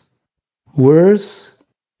this verse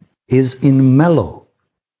is in mellow.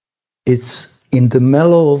 It's in the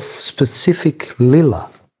mellow of specific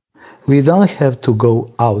lila. We don't have to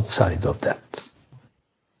go outside of that.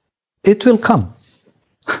 It will come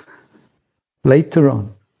later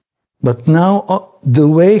on. But now the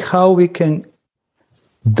way how we can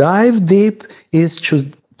dive deep is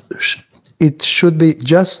it should be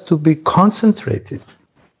just to be concentrated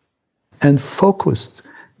and focused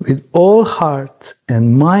with all heart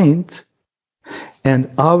and mind and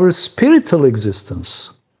our spiritual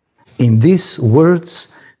existence in these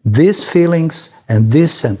words, these feelings, and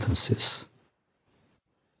these sentences.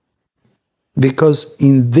 Because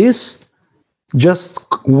in this, just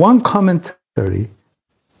one commentary,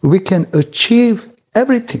 we can achieve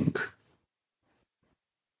everything.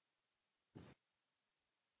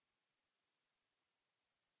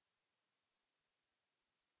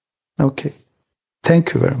 Okay,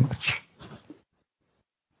 thank you very much.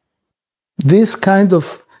 This kind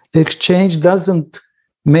of exchange doesn't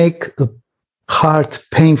make the heart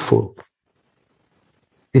painful.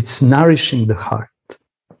 It's nourishing the heart.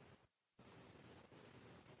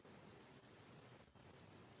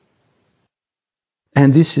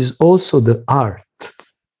 And this is also the art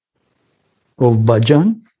of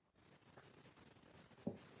bhajan,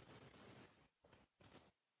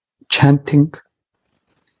 chanting,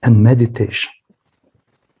 and meditation.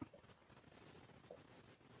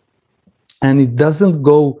 And it doesn't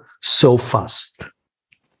go so fast.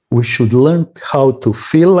 We should learn how to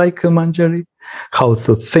feel like a manjari, how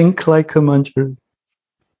to think like a manjari,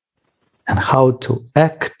 and how to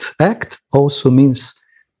act. Act also means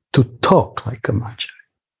to talk like a manjari.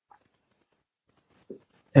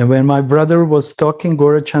 And when my brother was talking,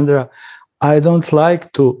 Gaurachandra, I don't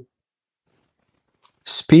like to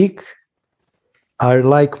speak. I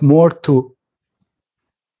like more to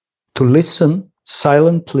listen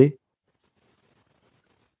silently.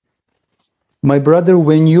 My brother,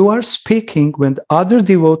 when you are speaking, when the other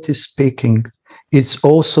devotee is speaking, it's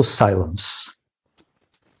also silence.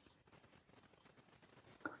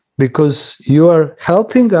 Because you are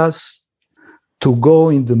helping us to go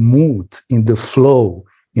in the mood, in the flow,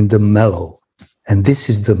 in the mellow. And this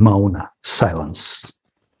is the mauna, silence.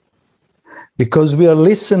 Because we are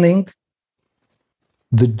listening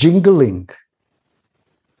the jingling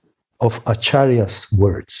of Acharya's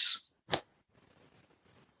words.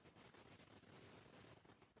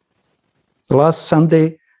 Last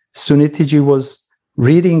Sunday, Sunitiji was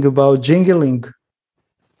reading about jingling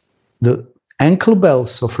the ankle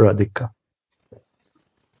bells of Radhika.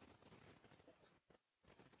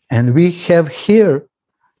 And we have here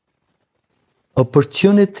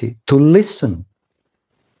opportunity to listen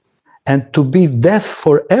and to be deaf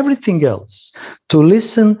for everything else, to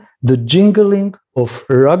listen the jingling of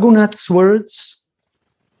Raghunath's words,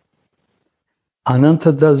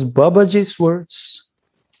 Anantadas Babaji's words,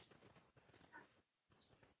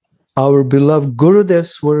 our beloved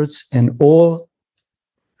Gurudev's words, and all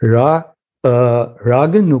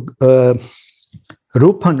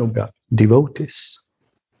Rupanuga devotees.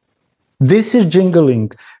 This is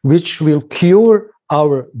jingling which will cure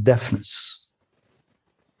our deafness.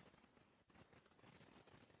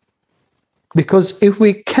 Because if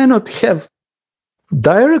we cannot have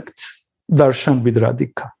direct darshan with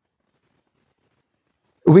Radhika,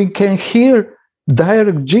 we can hear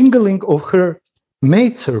direct jingling of her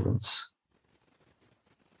maidservants,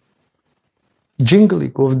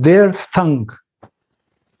 jingling of their tongue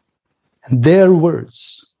and their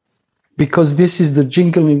words, because this is the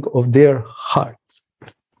jingling of their heart.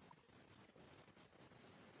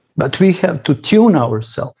 But we have to tune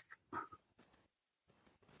ourselves.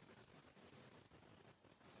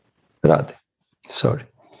 Radhe, sorry.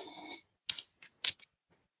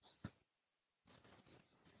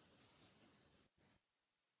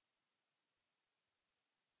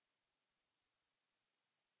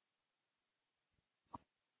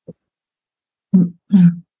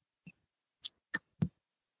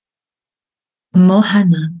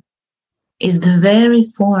 Mohana is the very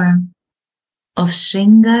form of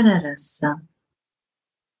Shringara Rasa,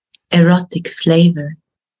 erotic flavor.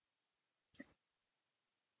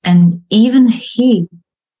 And even he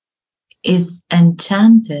is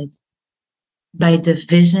enchanted by the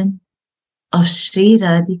vision of Sri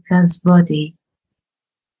Radhika's body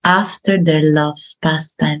after their love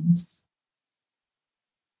pastimes.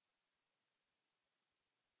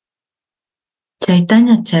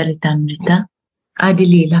 Chaitanya Charitamrita,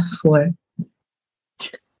 Adilila 4.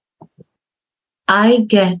 I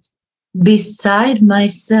get beside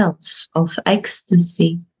myself of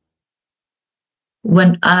ecstasy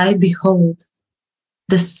when I behold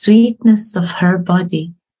the sweetness of her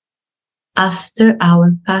body after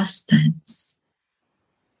our pastimes.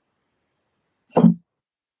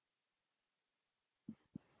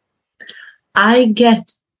 I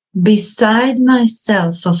get beside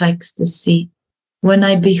myself of ecstasy when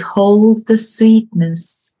I behold the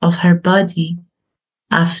sweetness of her body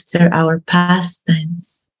after our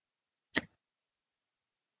pastimes.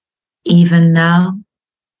 Even now,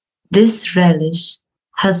 this relish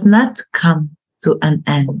has not come to an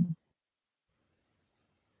end.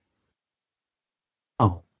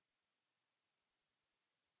 Oh.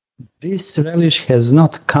 This relish has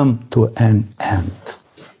not come to an end.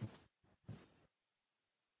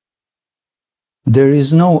 There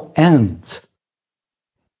is no end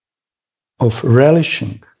of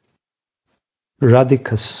relishing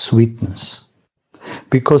Radhika's sweetness,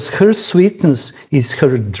 because her sweetness is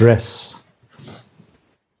her dress.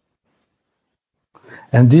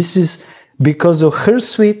 And this is because of her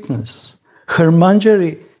sweetness. Her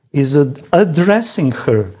manjari is addressing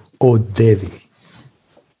her, O Devi.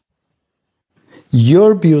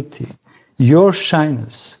 Your beauty, your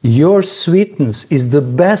shyness, your sweetness is the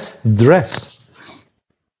best dress,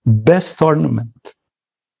 best ornament.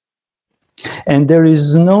 And there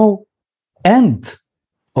is no end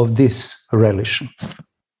of this relation.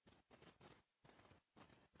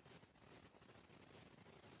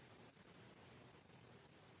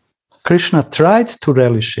 Krishna tried to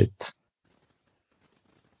relish it,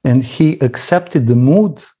 and he accepted the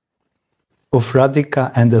mood of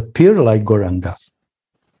Radhika and appeared like Gauranga.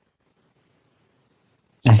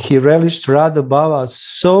 And he relished Radha Bhava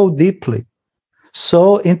so deeply,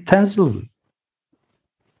 so intensely.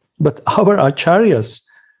 But our acharyas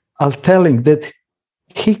are telling that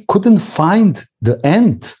he couldn't find the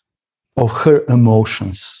end of her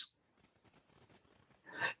emotions.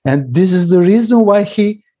 And this is the reason why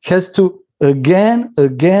he has to again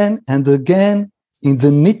and again in the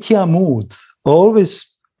nitya mood, always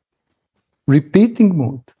repeating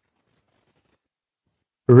mood,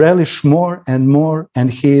 relish more and more,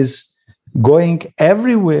 and he is going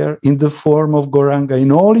everywhere in the form of Gauranga,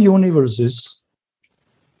 in all universes,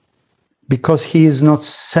 because he is not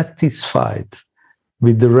satisfied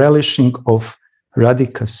with the relishing of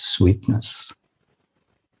Radhika's sweetness.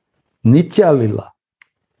 Nitya Lila,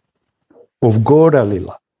 of Gaura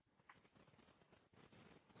Lila,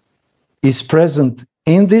 is present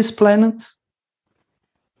in this planet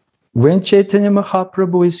when Chaitanya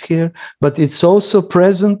Mahaprabhu is here, but it's also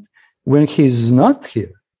present when he is not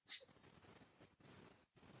here,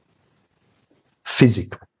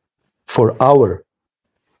 physically, for our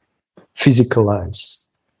physical eyes.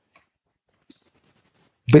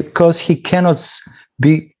 Because he cannot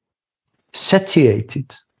be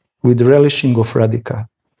satiated with relishing of Radhika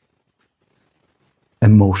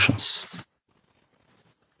emotions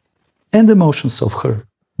and emotions of her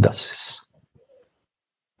dasis.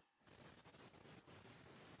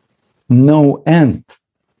 No end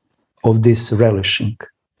of this relishing.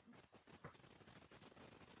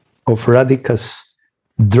 of Radhika's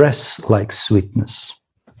dress-like sweetness.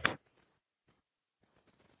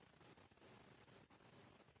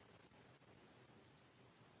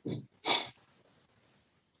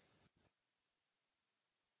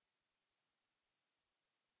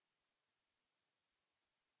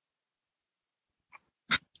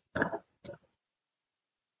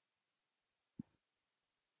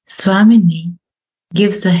 Swamini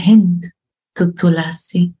gives a hint to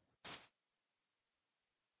Tulasi.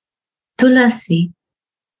 Tulasi,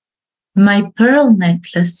 my pearl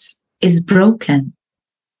necklace is broken.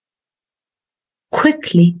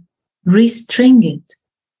 Quickly restring it.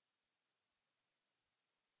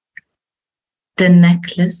 The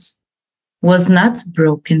necklace was not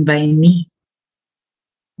broken by me,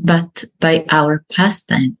 but by our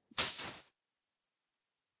pastimes.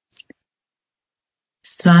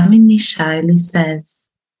 Swamini shyly says,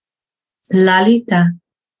 Lalita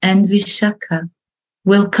and Vishaka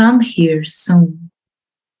will come here soon.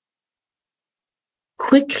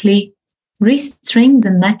 Quickly restring the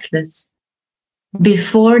necklace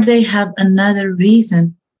before they have another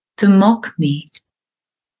reason to mock me.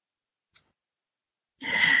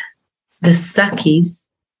 The Sakis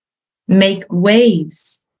make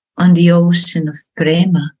waves on the ocean of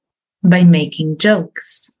prema by making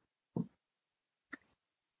jokes.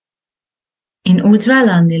 In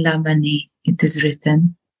Ujjvala Nilamani, it is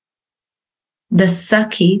written, the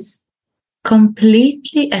Sakis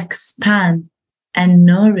completely expand and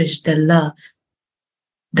nourish the love,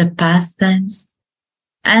 the pastimes,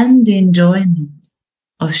 and the enjoyment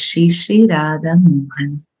of Shri Shri Radha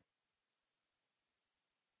Mohan.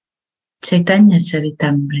 Chaitanya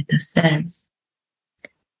Charitamrita says,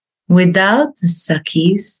 without the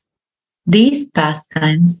Sakis, these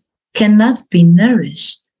pastimes cannot be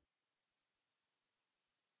nourished.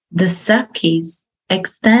 The Sakis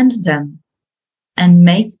extend them and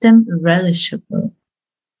make them relishable.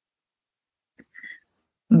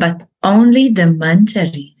 But only the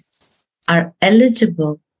Manjaris are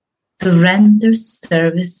eligible to render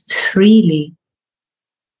service freely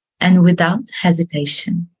and without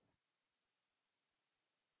hesitation.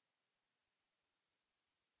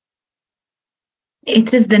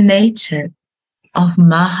 It is the nature of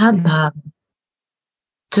Mahabhava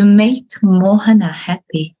to make Mohana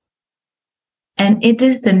happy, and it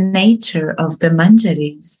is the nature of the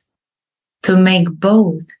Manjaris to make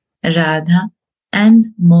both Radha and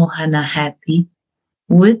Mohana happy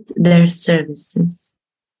with their services.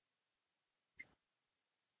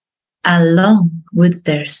 Along with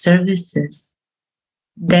their services,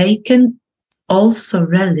 they can also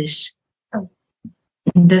relish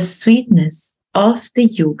the sweetness of the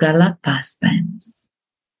Yugala pastimes.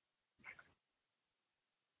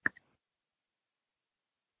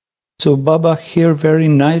 So Baba here very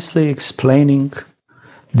nicely explaining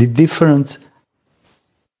the different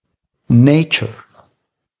nature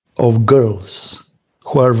of girls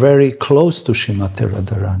who are very close to Srimati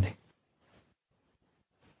Radharani.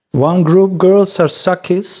 One group girls are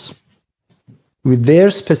Sakis with their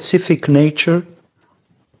specific nature,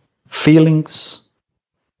 feelings,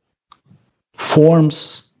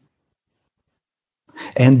 forms,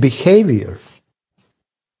 and behavior.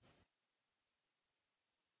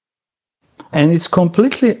 And it's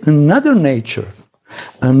completely another nature,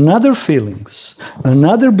 another feelings,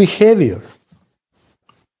 another behavior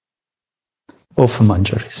of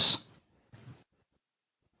Manjaris.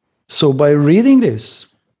 So by reading this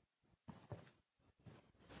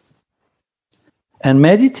and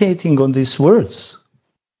meditating on these words,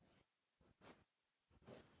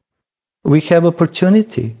 we have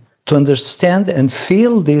opportunity to understand and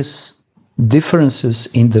feel these differences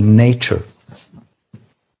in the nature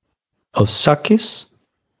of Sakis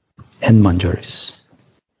and Manjaris.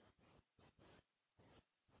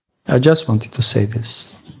 I just wanted to say this.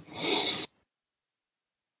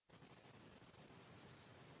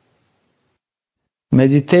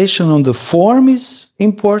 Meditation on the form is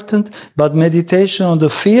important, but meditation on the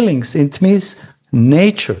feelings, it means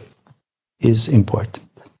nature, is important.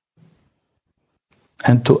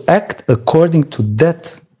 And to act according to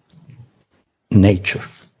that nature.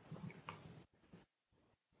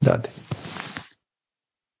 That.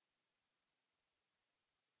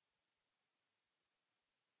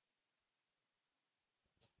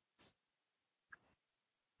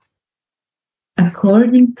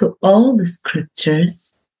 According to all the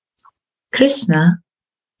scriptures, Krishna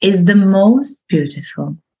is the most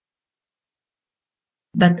beautiful.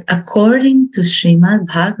 But according to Srimad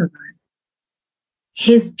Bhagavatam,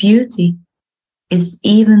 his beauty is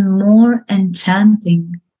even more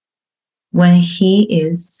enchanting when he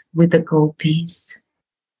is with the gopis.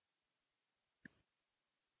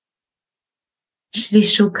 Sri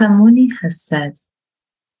Shukamuni has said,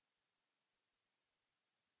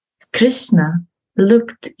 Krishna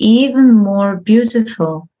looked even more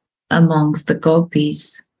beautiful amongst the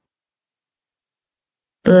gopis,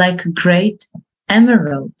 like a great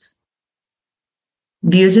emerald,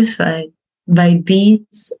 beautified by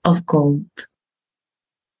beads of gold.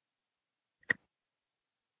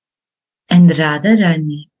 And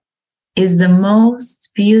Radharani is the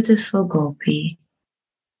most beautiful gopi.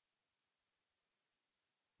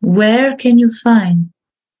 Where can you find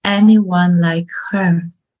anyone like her?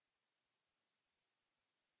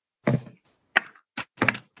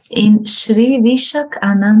 In Sri Vishak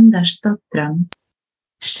Ananda Stotram,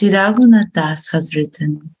 Sri Raghunath Das has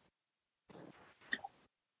written,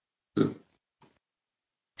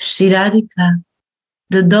 Shri Radhika,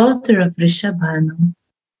 the daughter of Rishabhanu,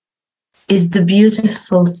 is the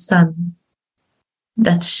beautiful sun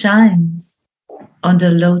that shines on the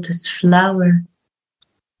lotus flower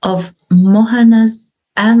of Mohana's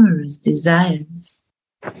amorous desires.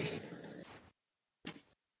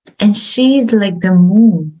 And she is like the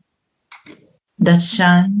moon that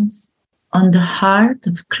shines on the heart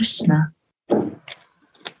of Krishna,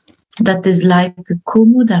 that is like a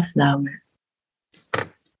kumuda flower,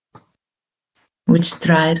 which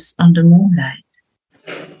thrives on the moonlight.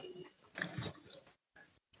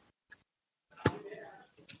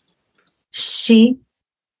 She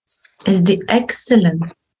is the excellent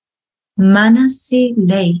Manasi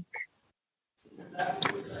lake,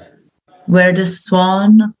 where the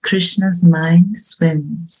swan of Krishna's mind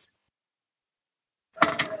swims.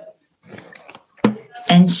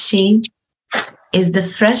 And she is the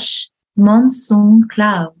fresh monsoon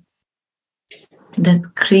cloud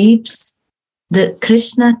that keeps the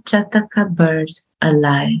Krishna Chataka bird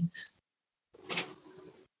alive.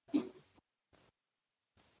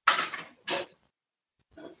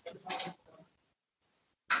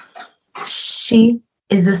 She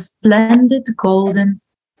is a splendid golden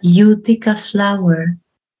Utica flower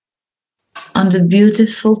on the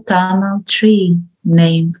beautiful Tamal tree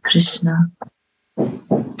named Krishna.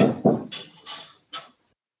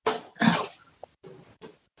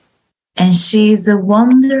 And she is a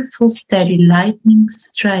wonderful steady lightning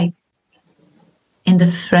strike in the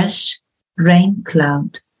fresh rain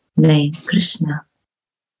cloud named Krishna.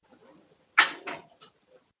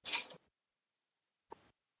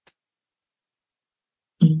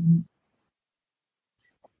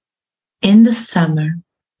 In the summer,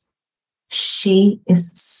 she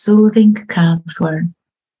is soothing camphor,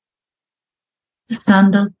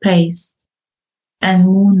 sandal paste, and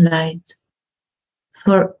moonlight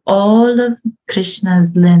for all of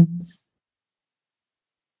Krishna's limbs.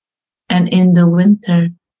 And in the winter,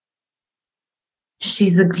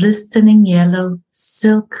 she's a glistening yellow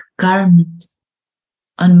silk garment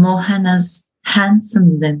on Mohana's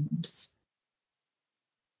handsome limbs.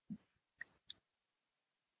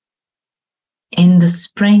 In the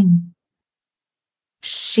spring,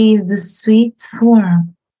 she is the sweet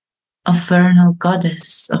form of vernal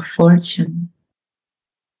goddess of fortune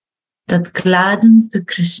that gladdens the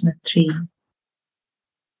Krishna tree.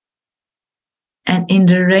 And in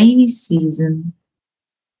the rainy season,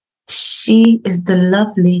 she is the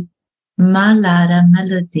lovely Malara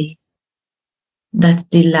melody that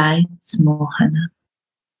delights Mohana.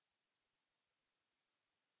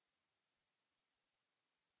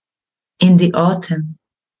 In the autumn,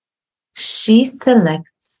 she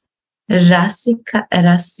selects Rasikendra,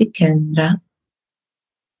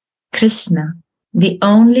 Krishna, the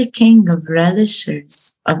only king of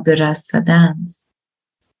relishers of the rasa dance,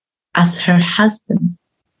 as her husband,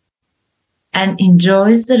 and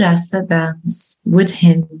enjoys the rasa dance with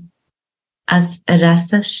him as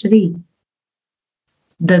Rasa Shri,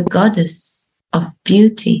 the goddess of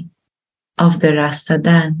beauty of the rasa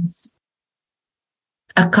dance,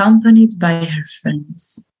 accompanied by her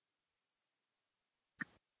friends.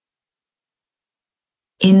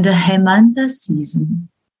 In the Hemanta season,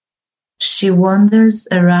 she wanders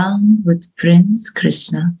around with Prince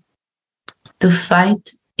Krishna to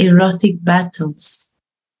fight erotic battles,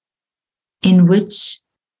 in which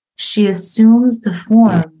she assumes the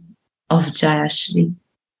form of Jayashri,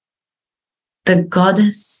 the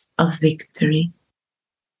goddess of victory,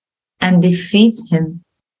 and defeats him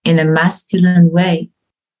in a masculine way,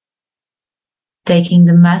 taking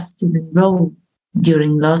the masculine role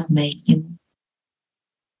during lovemaking.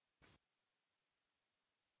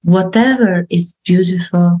 Whatever is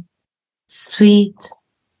beautiful, sweet,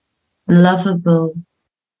 lovable,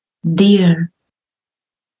 dear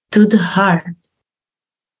to the heart,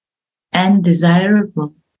 and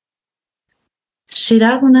desirable, Shri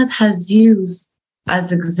Raghunath has used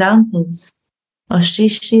as examples of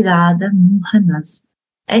Shri Radha Mohana's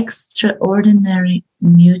extraordinary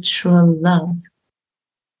mutual love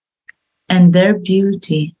and their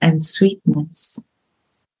beauty and sweetness.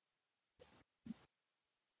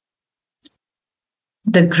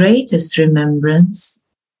 The greatest remembrance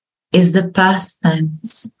is the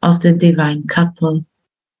pastimes of the divine couple,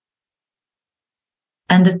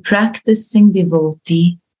 and the practicing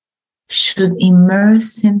devotee should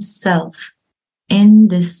immerse himself in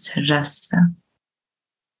this rasa.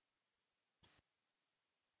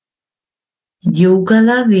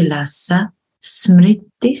 Yugala Vilasa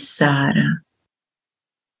Smriti Sara,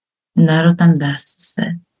 Narottam Das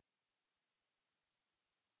said.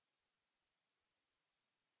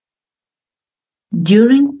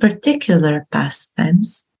 During particular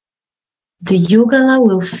pastimes, the Yugala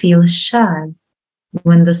will feel shy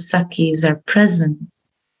when the Sakis are present.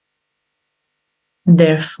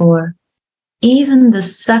 Therefore, even the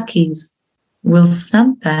Sakis will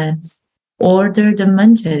sometimes order the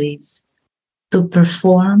Manjaris to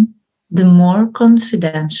perform the more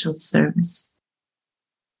confidential service.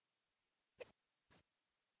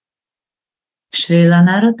 Srila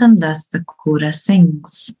Narottam Das Thakura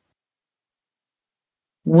sings,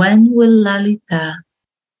 "When will Lalita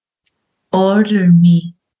order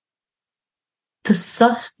me to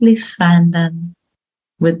softly fan them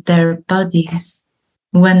with their bodies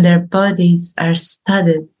when their bodies are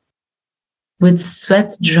studded with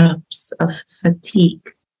sweat drops of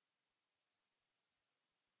fatigue?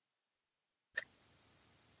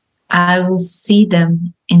 I will see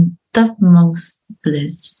them in topmost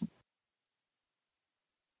bliss."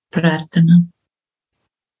 Prarthana.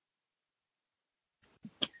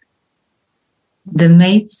 The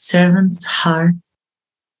maidservant's heart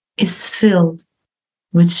is filled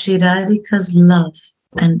with Shri Radhika's love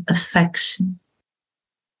and affection.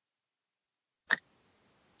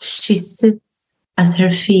 She sits at her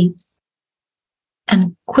feet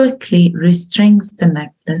and quickly restrings the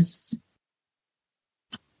necklace.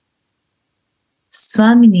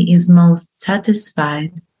 Swamini is most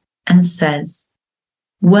satisfied and says,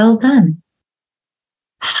 "Well done.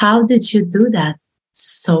 How did you do that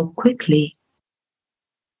so quickly?"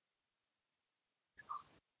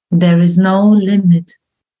 There is no limit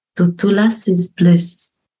to Tulasi's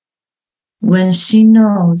bliss when she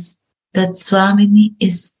knows that Swamini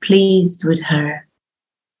is pleased with her.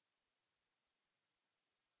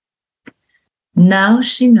 Now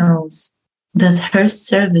she knows that her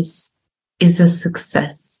service is a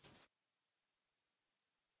success.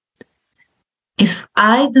 If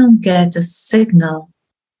I don't get a signal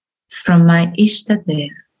from my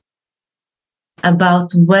Ishtadev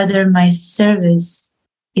about whether my service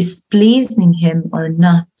is pleasing him or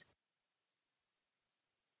not,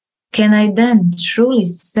 can I then truly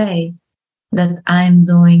say that I'm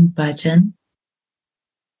doing bhajan?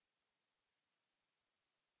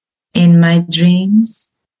 In my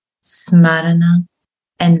dreams, smarana,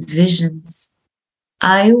 and visions,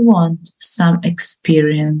 I want some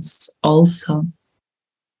experience also.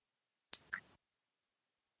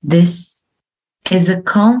 This is a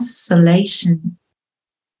consolation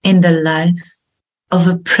in the life of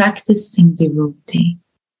a practicing devotee.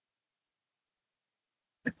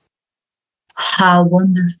 How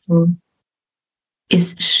wonderful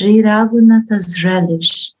is Sri Raghunatha's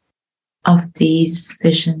relish of these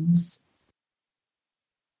visions.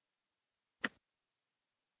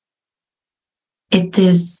 It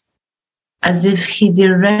is as if he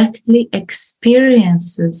directly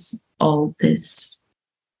experiences all this.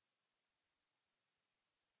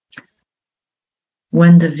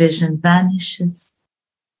 When the vision vanishes,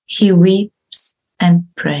 he weeps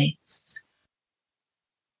and prays.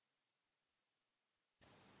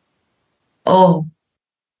 Oh,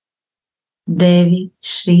 Devi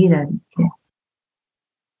Shri Radhike.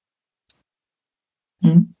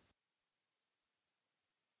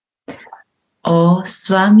 O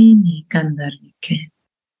Swamini Gandharvike.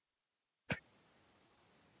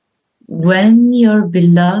 When your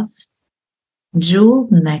beloved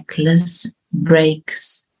jeweled necklace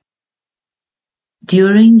breaks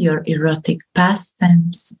during your erotic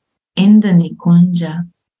pastimes in the Nikunja,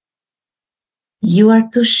 you are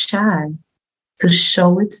too shy to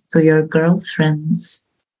show it to your girlfriends.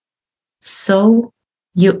 So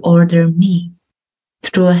you order me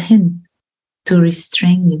through a hint to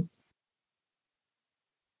restrain it.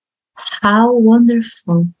 How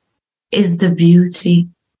wonderful is the beauty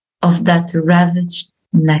of that ravaged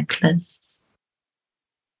necklace.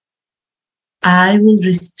 I will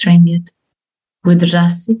restrain it with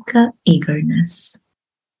Rasika eagerness.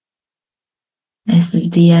 This is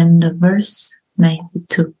the end of verse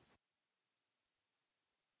 92.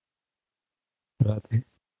 Radhe.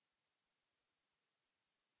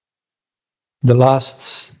 The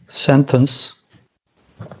last sentence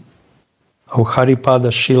of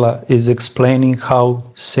Haripada Shila is explaining how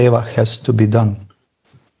seva has to be done.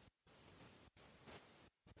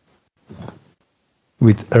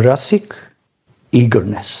 With rasic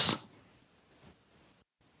eagerness.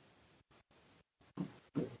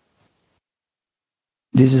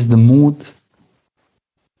 This is the mood,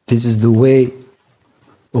 this is the way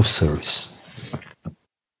of service.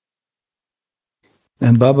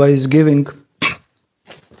 And Baba is giving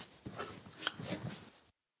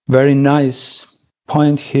very nice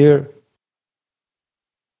point here.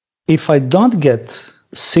 If I don't get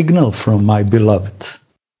signal from my beloved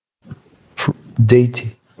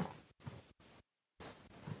deity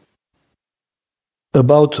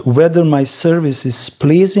about whether my service is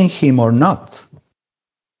pleasing him or not,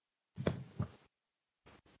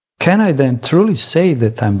 can I then truly say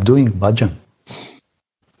that I'm doing bhajan?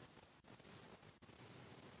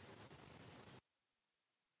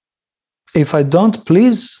 If I don't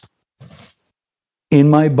please in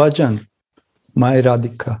my bhajan, my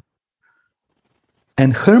Radhika,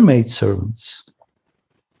 and her maidservants,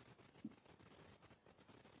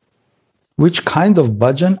 which kind of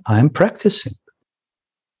bhajan I'm practicing?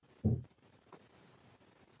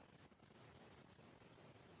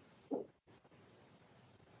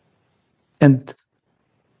 And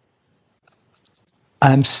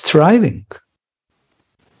I'm striving,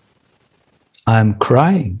 I'm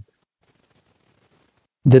crying,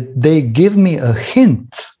 that they give me a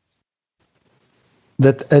hint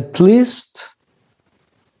that at least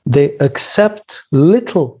they accept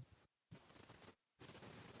little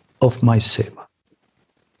of my seva.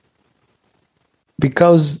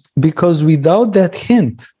 Because without that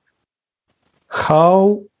hint,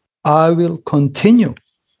 how I will continue?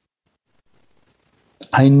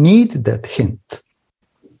 I need that hint.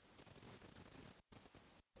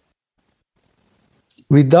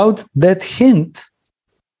 Without that hint,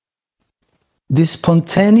 this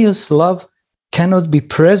spontaneous love cannot be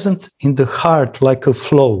present in the heart like a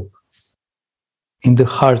flow in the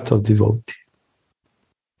heart of devotee.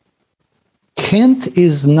 Hint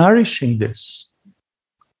is nourishing this.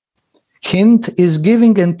 Hint is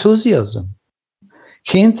giving enthusiasm.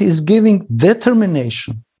 Hint is giving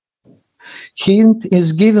determination. Hint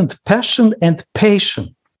is given passion and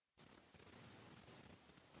patience.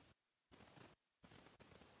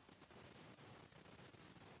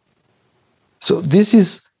 So this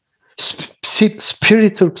is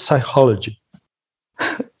spiritual psychology.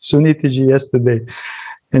 Sunitiji yesterday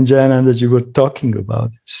and Jayanandaji were talking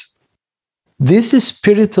about this. This is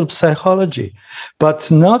spiritual psychology,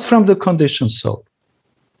 but not from the conditioned soul.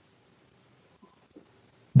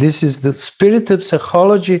 This is the spiritual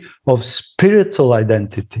psychology of spiritual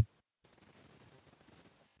identity.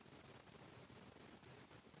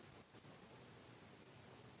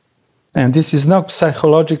 And this is not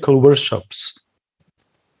psychological workshops,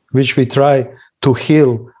 which we try to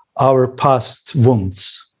heal our past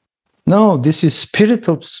wounds. No, this is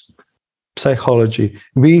spiritual psychology.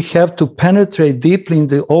 We have to penetrate deeply in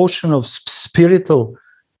the ocean of spiritual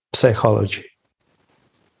psychology.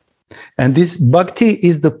 And this bhakti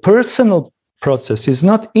is the personal process, it's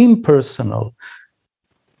not impersonal.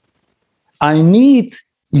 I need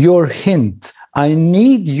your hint, I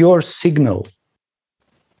need your signal.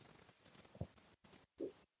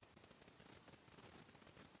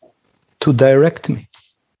 To direct me,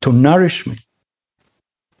 to nourish me,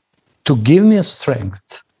 to give me a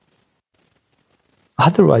strength.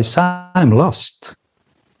 Otherwise, I'm lost.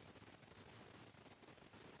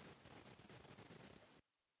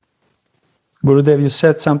 Gurudev, you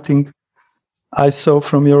said something I saw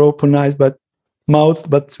from your open eyes, mouth,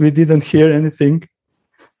 but we didn't hear anything.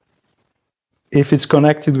 If it's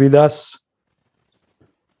connected with us.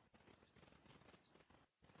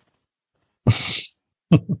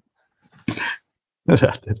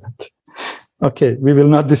 Okay, we will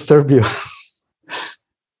not disturb you.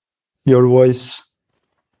 Your voice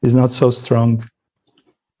is not so strong.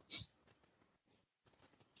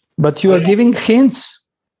 But you are giving hints.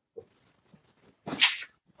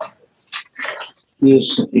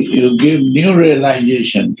 You give new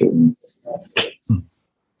realization to me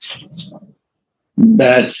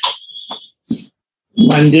that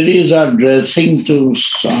Manjaris are dressing to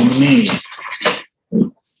Swami.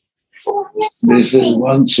 This is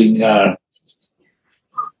one singer.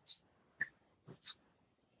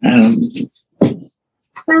 And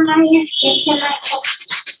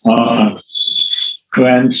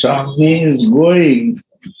when Swami is going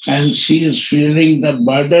and she is feeling the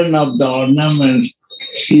burden of the ornament,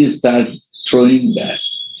 she starts throwing that.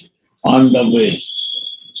 on the way.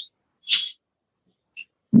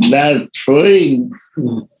 They're showing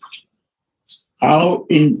how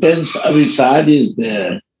intense avisad is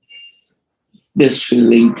there. This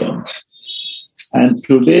feeling comes. And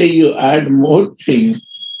today you add more thing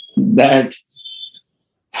that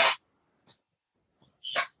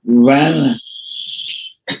when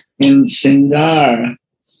in Singar,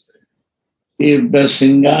 if the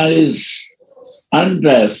Singar is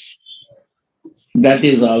undressed, that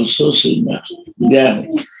is also Singar. Yeah.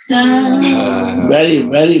 Very,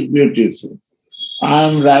 very beautiful. I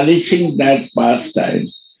am relishing that pastime,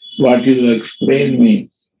 what you explained me,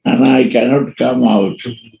 and I cannot come out.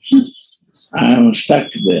 I am stuck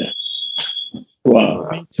there. Wow.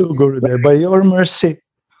 Me too, Gurudev. By your mercy,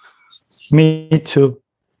 me too.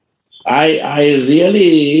 I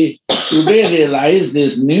really today realize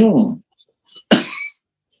this new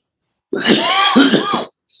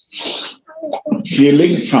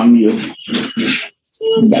feeling from you.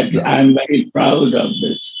 That I'm very proud of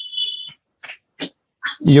this.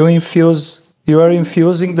 You are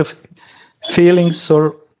infusing the feelings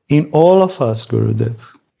in all of us, Gurudev.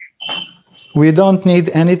 We don't need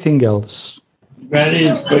anything else. Very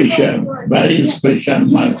special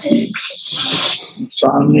mercy.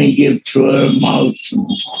 Swami give through her mouth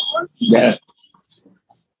that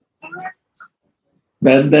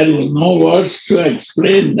there is no words to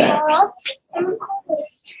explain that.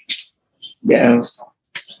 Yes.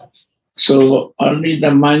 So only the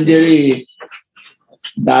Manjari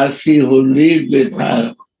Dasi who live with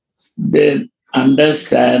her, they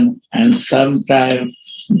understand and sometimes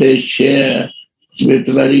they share with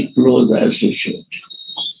very close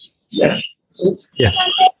associates. Yes. Yes.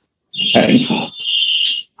 Thank you.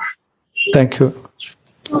 Thank you.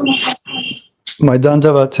 My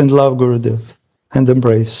dandavat and love, Gurudev, and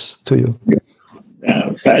embrace to you.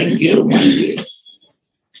 Thank you, Manjari.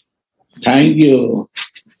 Thank you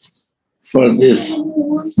for this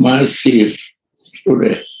mercy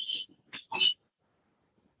today.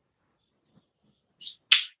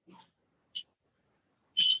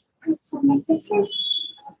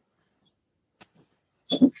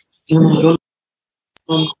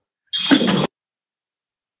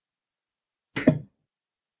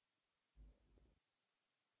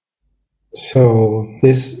 So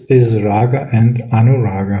this is Raga and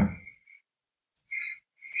Anuraga.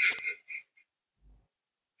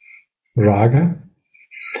 Raga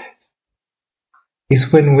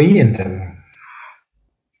is when we endeavor.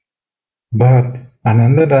 But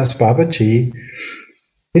Anandadas Babaji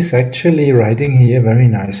is actually writing here very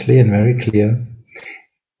nicely and very clear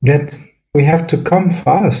that we have to come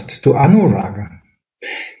fast to Anuraga.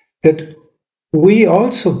 That we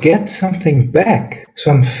also get something back,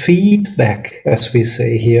 some feedback, as we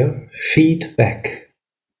say here, feedback.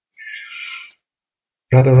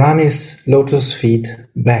 Radharani's lotus feet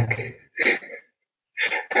back.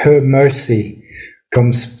 Her mercy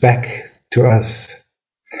comes back to us.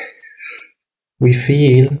 We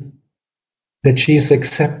feel that she's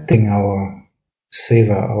accepting our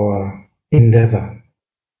seva, our endeavor.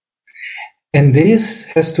 And this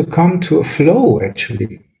has to come to a flow,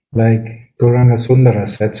 actually, like Gauranga Sundara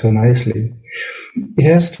said so nicely. It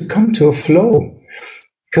has to come to a flow,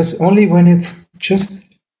 because only when it's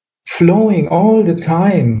just flowing all the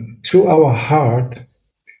time through our heart,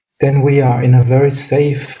 then we are in a very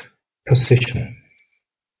safe position.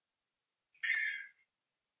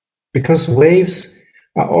 Because waves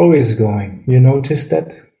are always going. You notice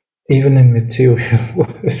that? Even in material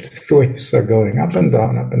world, waves are going up and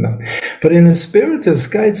down, up and down. But in the spiritual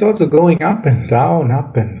sky, it's also going up and down,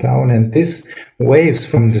 up and down. And these waves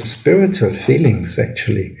from the spiritual feelings,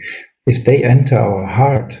 actually, if they enter our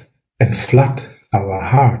heart and flood our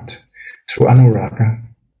heart through Anuraga,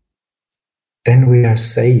 then we are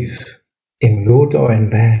safe, in good or in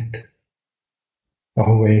bad.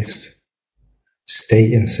 Always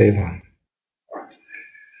stay in seva.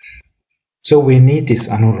 So we need this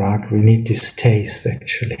anurag, we need this taste,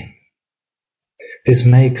 actually. This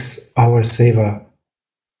makes our seva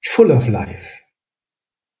full of life,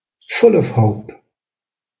 full of hope.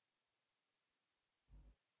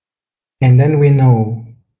 And then we know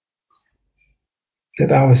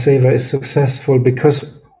that our seva is successful,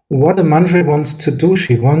 because what a Manjari wants to do,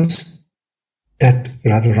 she wants that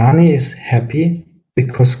Radharani is happy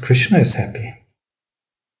because Krishna is happy.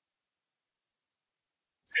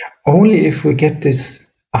 Only if we get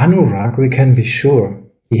this anurag, we can be sure,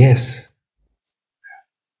 yes,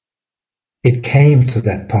 it came to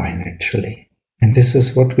that point, actually. And this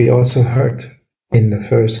is what we also heard in the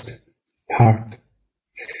first part,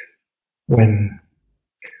 when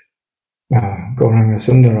Gauranga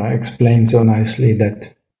Sundara explained so nicely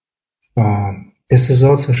that This is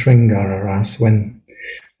also Sringara Ras, when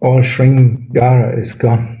all Sringara is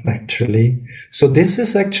gone, actually. So this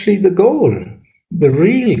is actually the goal, the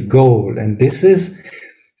real goal. And this is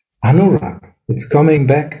Anurag. It's coming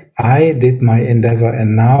back. I did my endeavor,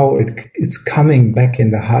 and now it's coming back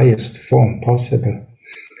in the highest form possible.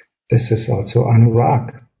 This is also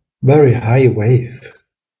Anurag, very high wave.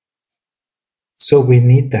 So we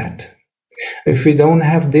need that. If we don't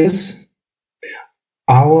have this,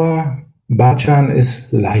 our bhajan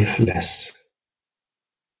is lifeless.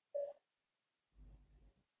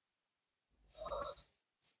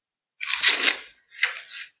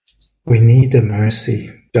 We need the mercy.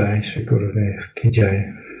 Jai Shri Gurudev Ki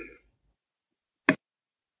Jai.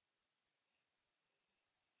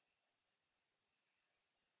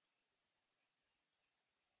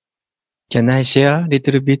 Can I share a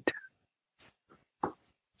little bit?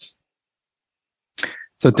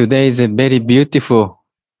 So today is a very beautiful.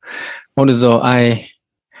 Although I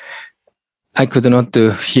could not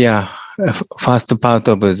hear first part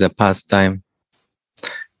of the pastime,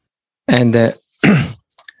 and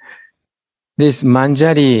this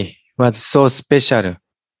Manjari was so special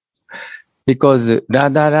because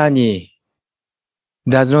Radharani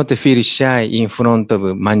does not feel shy in front of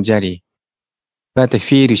Manjari, but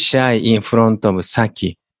feel shy in front of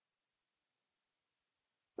Saki.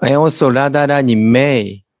 And also Radharani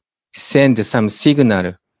may send some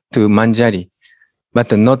signal to Manjari,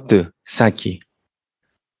 but not to Saki.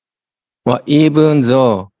 Well, even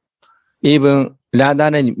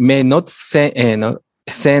Radharani may not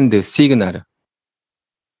send signal,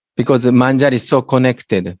 because Manjari is so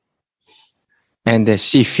connected, and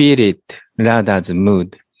she feel it, Radha's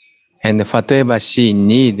mood, and whatever she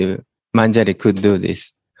need, Manjari could do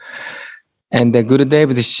this. And the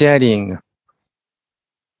Gurudev is sharing,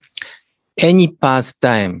 any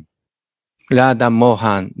pastime Radha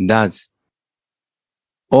Mohan does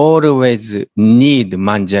always need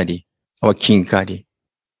Manjari or Kinkari.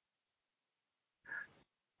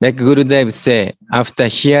 Like Gurudev say, after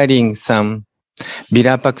hearing some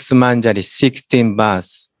Vilapa Kusumanjali 16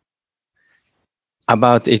 verse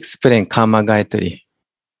about explain Karma Gayatri.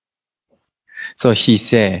 So he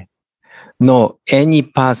say, no, any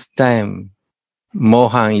pastime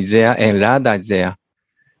Mohan is there and Radha is there,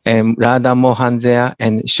 and Radha Mohan there,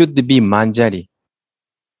 and should be Manjari.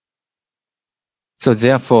 So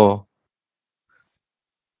therefore,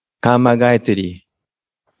 Karma Gayatri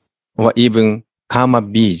or even Karma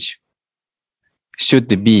Bij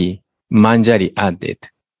should be Manjari added.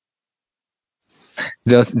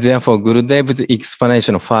 Therefore, Gurudev's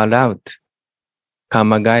explanation far out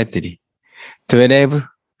Karma Gayatri. 12,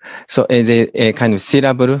 so as a kind of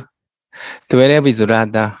syllable, 12 is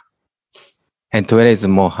Radha, and 12 is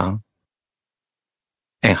Mohan,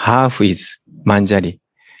 and half is Manjari.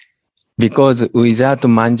 Because without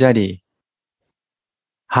Manjari,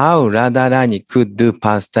 how Radharani could do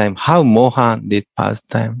pastime, how Mohan did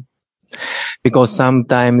pastime? Because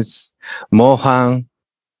sometimes Mohan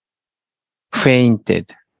fainted.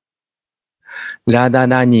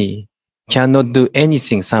 Radharani cannot do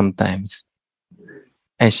anything sometimes.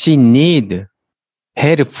 And she need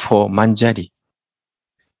help for Manjari.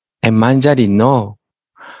 And Manjari know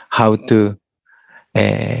how to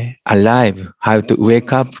alive, how to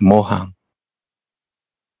wake up Mohan.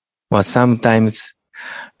 Or sometimes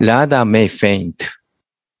Radha may faint.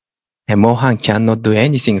 And Mohan cannot do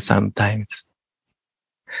anything sometimes.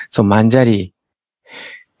 So Manjari,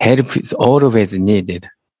 help is always needed.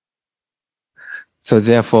 So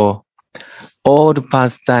therefore, all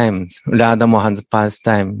pastimes, Radha Mohan's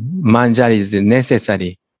pastime, Manjari is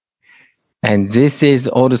necessary. And this is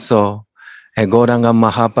also a Gauranga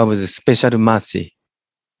Mahaprabhu's special mercy.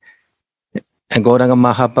 And Gauranga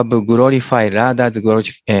Mahaprabhu glorify Radha's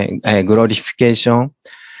glorification.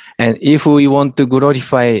 And if we want to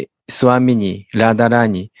glorify Swamini,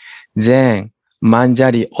 Radharani, then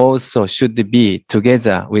Manjari also should be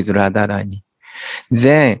together with Radharani.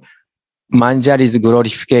 Then Manjari's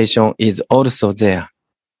glorification is also there.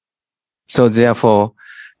 So therefore,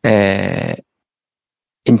 in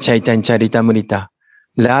Chaitanya Charitamrita,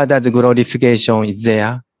 Radha's glorification is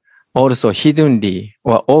there. Also hiddenly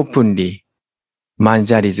or openly,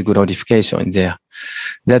 Manjari's glorification is there.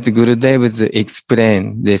 That Gurudev's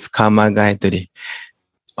explain this Karma Gayatri.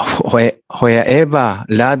 Wherever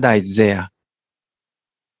Radha is there,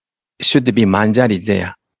 should be Manjari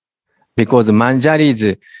there. Because Manjari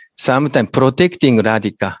is sometimes protecting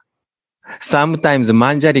Radhika. Sometimes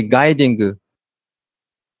Manjari guiding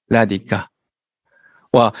Radhika.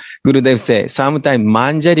 Or Gurudev says, sometimes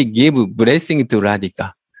Manjari give blessing to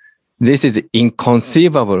Radhika. This is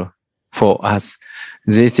inconceivable for us.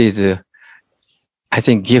 This is, I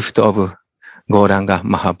think, gift of Gauranga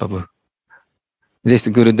Mahaprabhu. This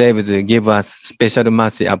Gurudevs give us special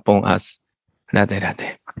mercy upon us. Radhe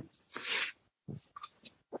Radhe.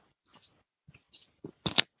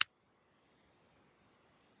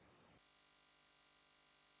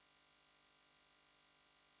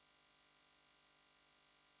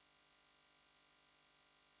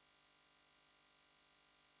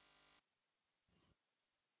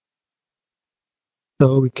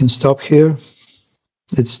 So we can stop here.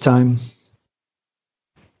 It's time.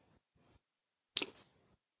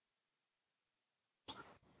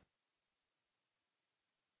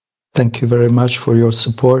 Thank you very much for your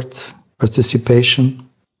support, participation,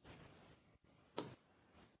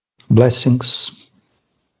 blessings.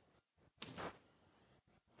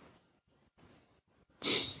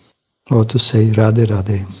 Or to say Radhe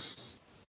Radhe.